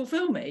things to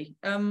fulfill me.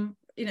 I'm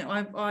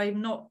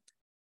not,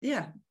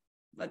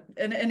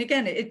 and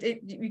again,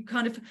 you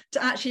kind of,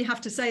 to actually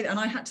have to say that, and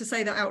I had to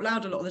say that out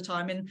loud a lot of the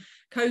time in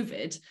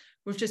COVID,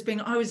 with just being,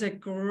 I was a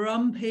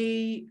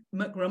grumpy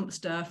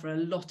McGrumpster for a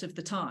lot of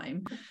the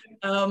time.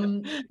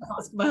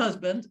 That's my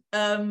husband.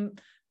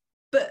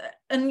 But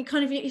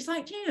kind of, it's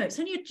like, it's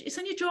only a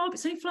job,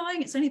 it's only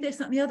flying, it's only this,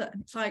 that, and the other.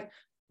 And it's like,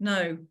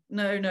 no.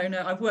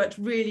 I've worked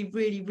really,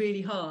 really,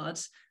 really hard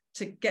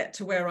to get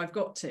to where I've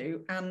got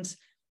to. And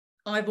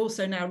I've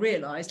also now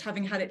realised,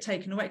 having had it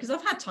taken away, because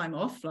I've had time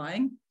off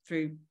flying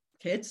through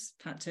kids,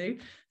 had to,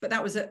 but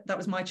that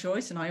was my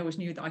choice, and I always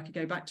knew that I could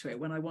go back to it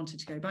when I wanted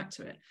to go back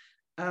to it.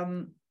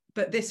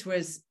 But this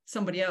was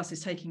somebody else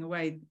is taking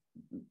away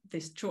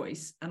this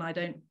choice, and I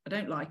don't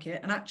like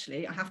it. And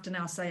actually, I have to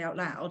now say out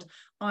loud,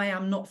 I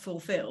am not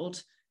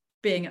fulfilled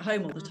being at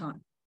home all the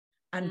time.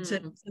 And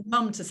to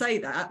mum to say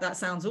that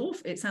sounds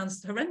awful. It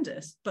sounds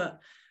horrendous, but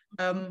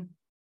I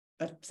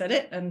said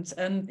it,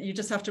 and you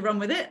just have to run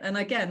with it. And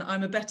again,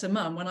 I'm a better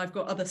mum when I've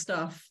got other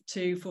stuff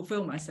to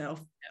fulfill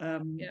myself.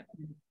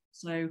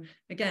 So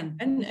again,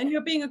 and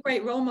you're being a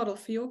great role model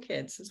for your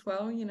kids as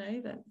well.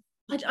 That.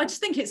 I just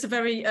think it's a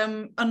very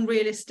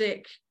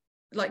unrealistic,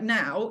 like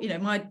now,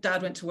 my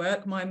dad went to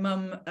work, my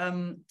mum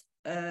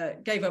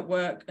gave up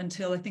work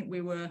until I think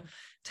we were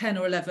 10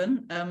 or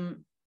 11.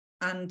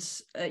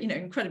 And you know,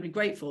 incredibly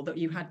grateful that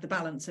you had the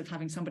balance of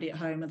having somebody at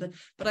home.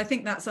 But I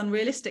think that's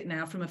unrealistic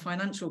now from a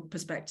financial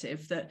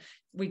perspective, that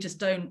we just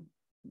don't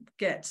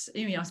get,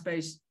 I mean, I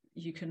suppose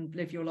you can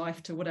live your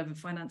life to whatever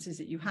finances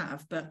that you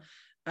have, but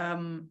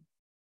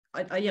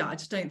I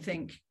just don't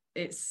think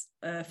it's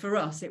for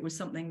us it was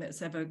something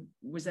that's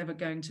was ever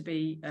going to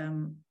be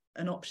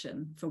an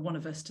option for one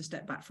of us to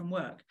step back from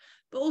work.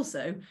 But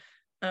also,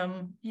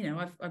 you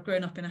know, I've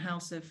grown up in a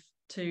house of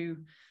two.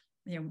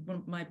 You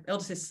know, my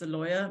eldest sister's a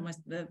lawyer,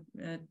 the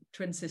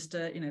twin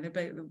sister, you know,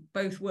 they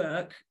both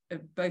work,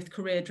 both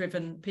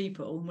career-driven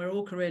people, and we're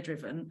all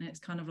career-driven. And it's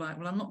kind of like,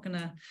 well, I'm not going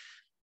to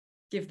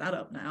give that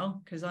up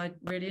now because I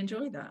really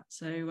enjoy that.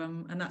 So,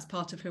 and that's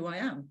part of who I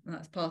am. And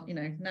that's part, you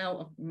know,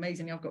 now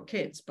amazingly I've got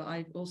kids, but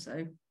I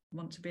also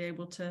want to be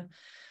able to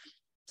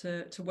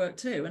work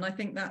too. And I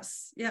think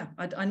that's, yeah,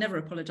 I never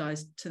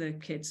apologized to the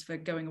kids for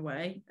going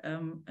away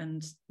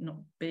and not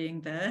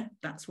being there.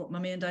 That's what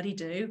mummy and daddy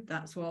do.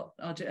 That's what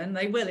I'll do. And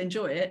they will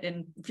enjoy it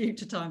in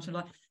future times. We're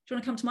like, do you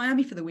want to come to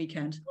Miami for the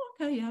weekend?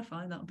 Oh, okay, yeah,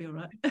 fine, that'll be all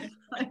right.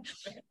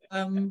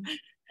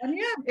 And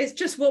yeah, it's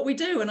just what we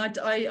do. And I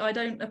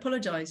don't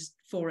apologize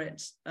for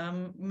it.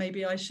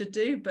 Maybe I should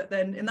do, but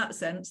then in that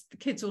sense, the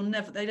kids will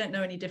never, they don't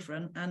know any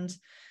different. And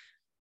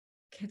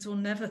kids will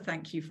never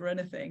thank you for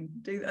anything.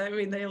 I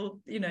mean, they'll,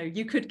 you know,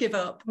 you could give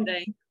up.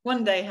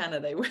 One day, Hannah,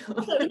 they will.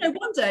 No,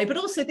 one day, but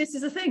also this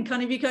is a thing,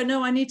 kind of, you go,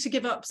 no, I need to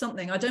give up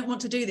something. I don't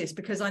want to do this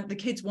because the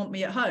kids want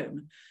me at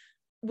home.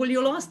 Well,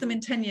 you'll ask them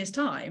in 10 years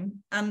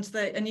time and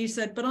you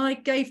said, but I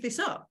gave this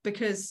up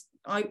because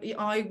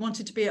I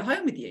wanted to be at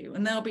home with you.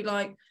 And they'll be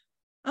like,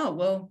 oh,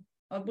 well,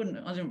 I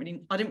didn't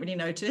really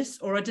notice,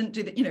 or I didn't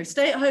do that. You know,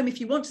 stay at home if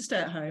you want to stay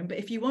at home, but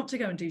if you want to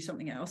go and do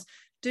something else,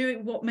 do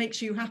it what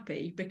makes you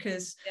happy,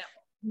 because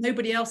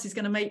nobody else is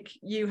going to make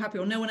you happy,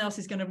 or no one else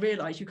is going to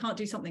realize you can't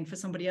do something for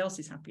somebody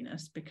else's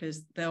happiness,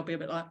 because they'll be a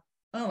bit like,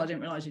 oh, I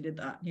didn't realize you did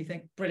that. And you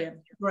think,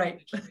 brilliant,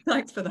 great,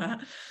 thanks for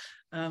that.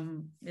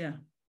 Yeah.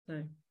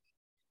 So.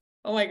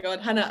 Oh my God,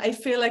 Hannah, I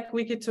feel like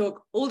we could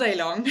talk all day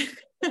long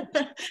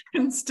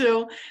and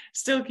still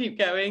keep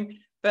going.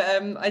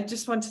 But I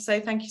just want to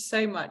say thank you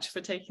so much for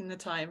taking the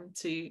time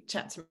to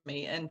chat to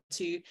me and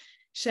to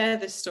share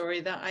this story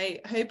that I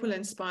hope will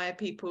inspire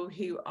people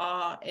who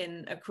are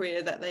in a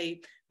career that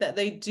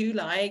they do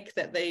like,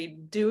 that they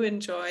do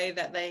enjoy,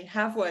 that they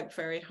have worked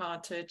very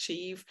hard to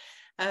achieve,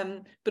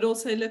 but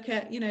also look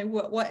at, you know,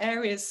 what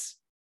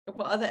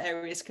other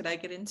areas could I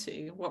get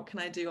into? What can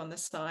I do on the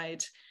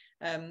side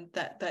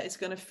that is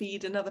going to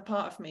feed another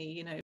part of me?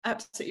 You know,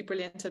 absolutely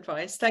brilliant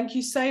advice. Thank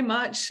you so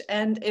much.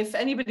 And if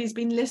anybody's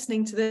been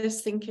listening to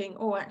this thinking,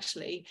 oh,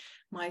 actually,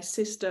 my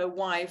sister,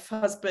 wife,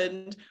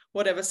 husband,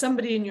 whatever,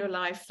 somebody in your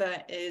life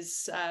that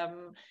is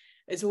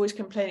always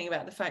complaining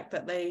about the fact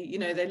that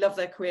they love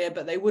their career,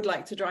 but they would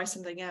like to try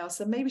something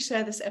else, and maybe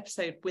share this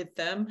episode with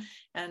them,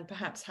 and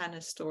perhaps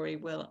Hannah's story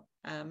will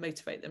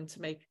motivate them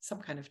to make some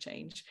kind of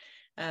change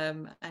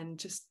and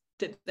just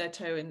dip their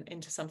toe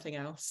into something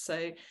else.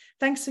 So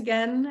thanks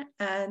again,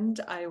 and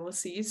I will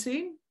see you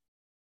soon.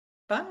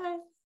 Bye.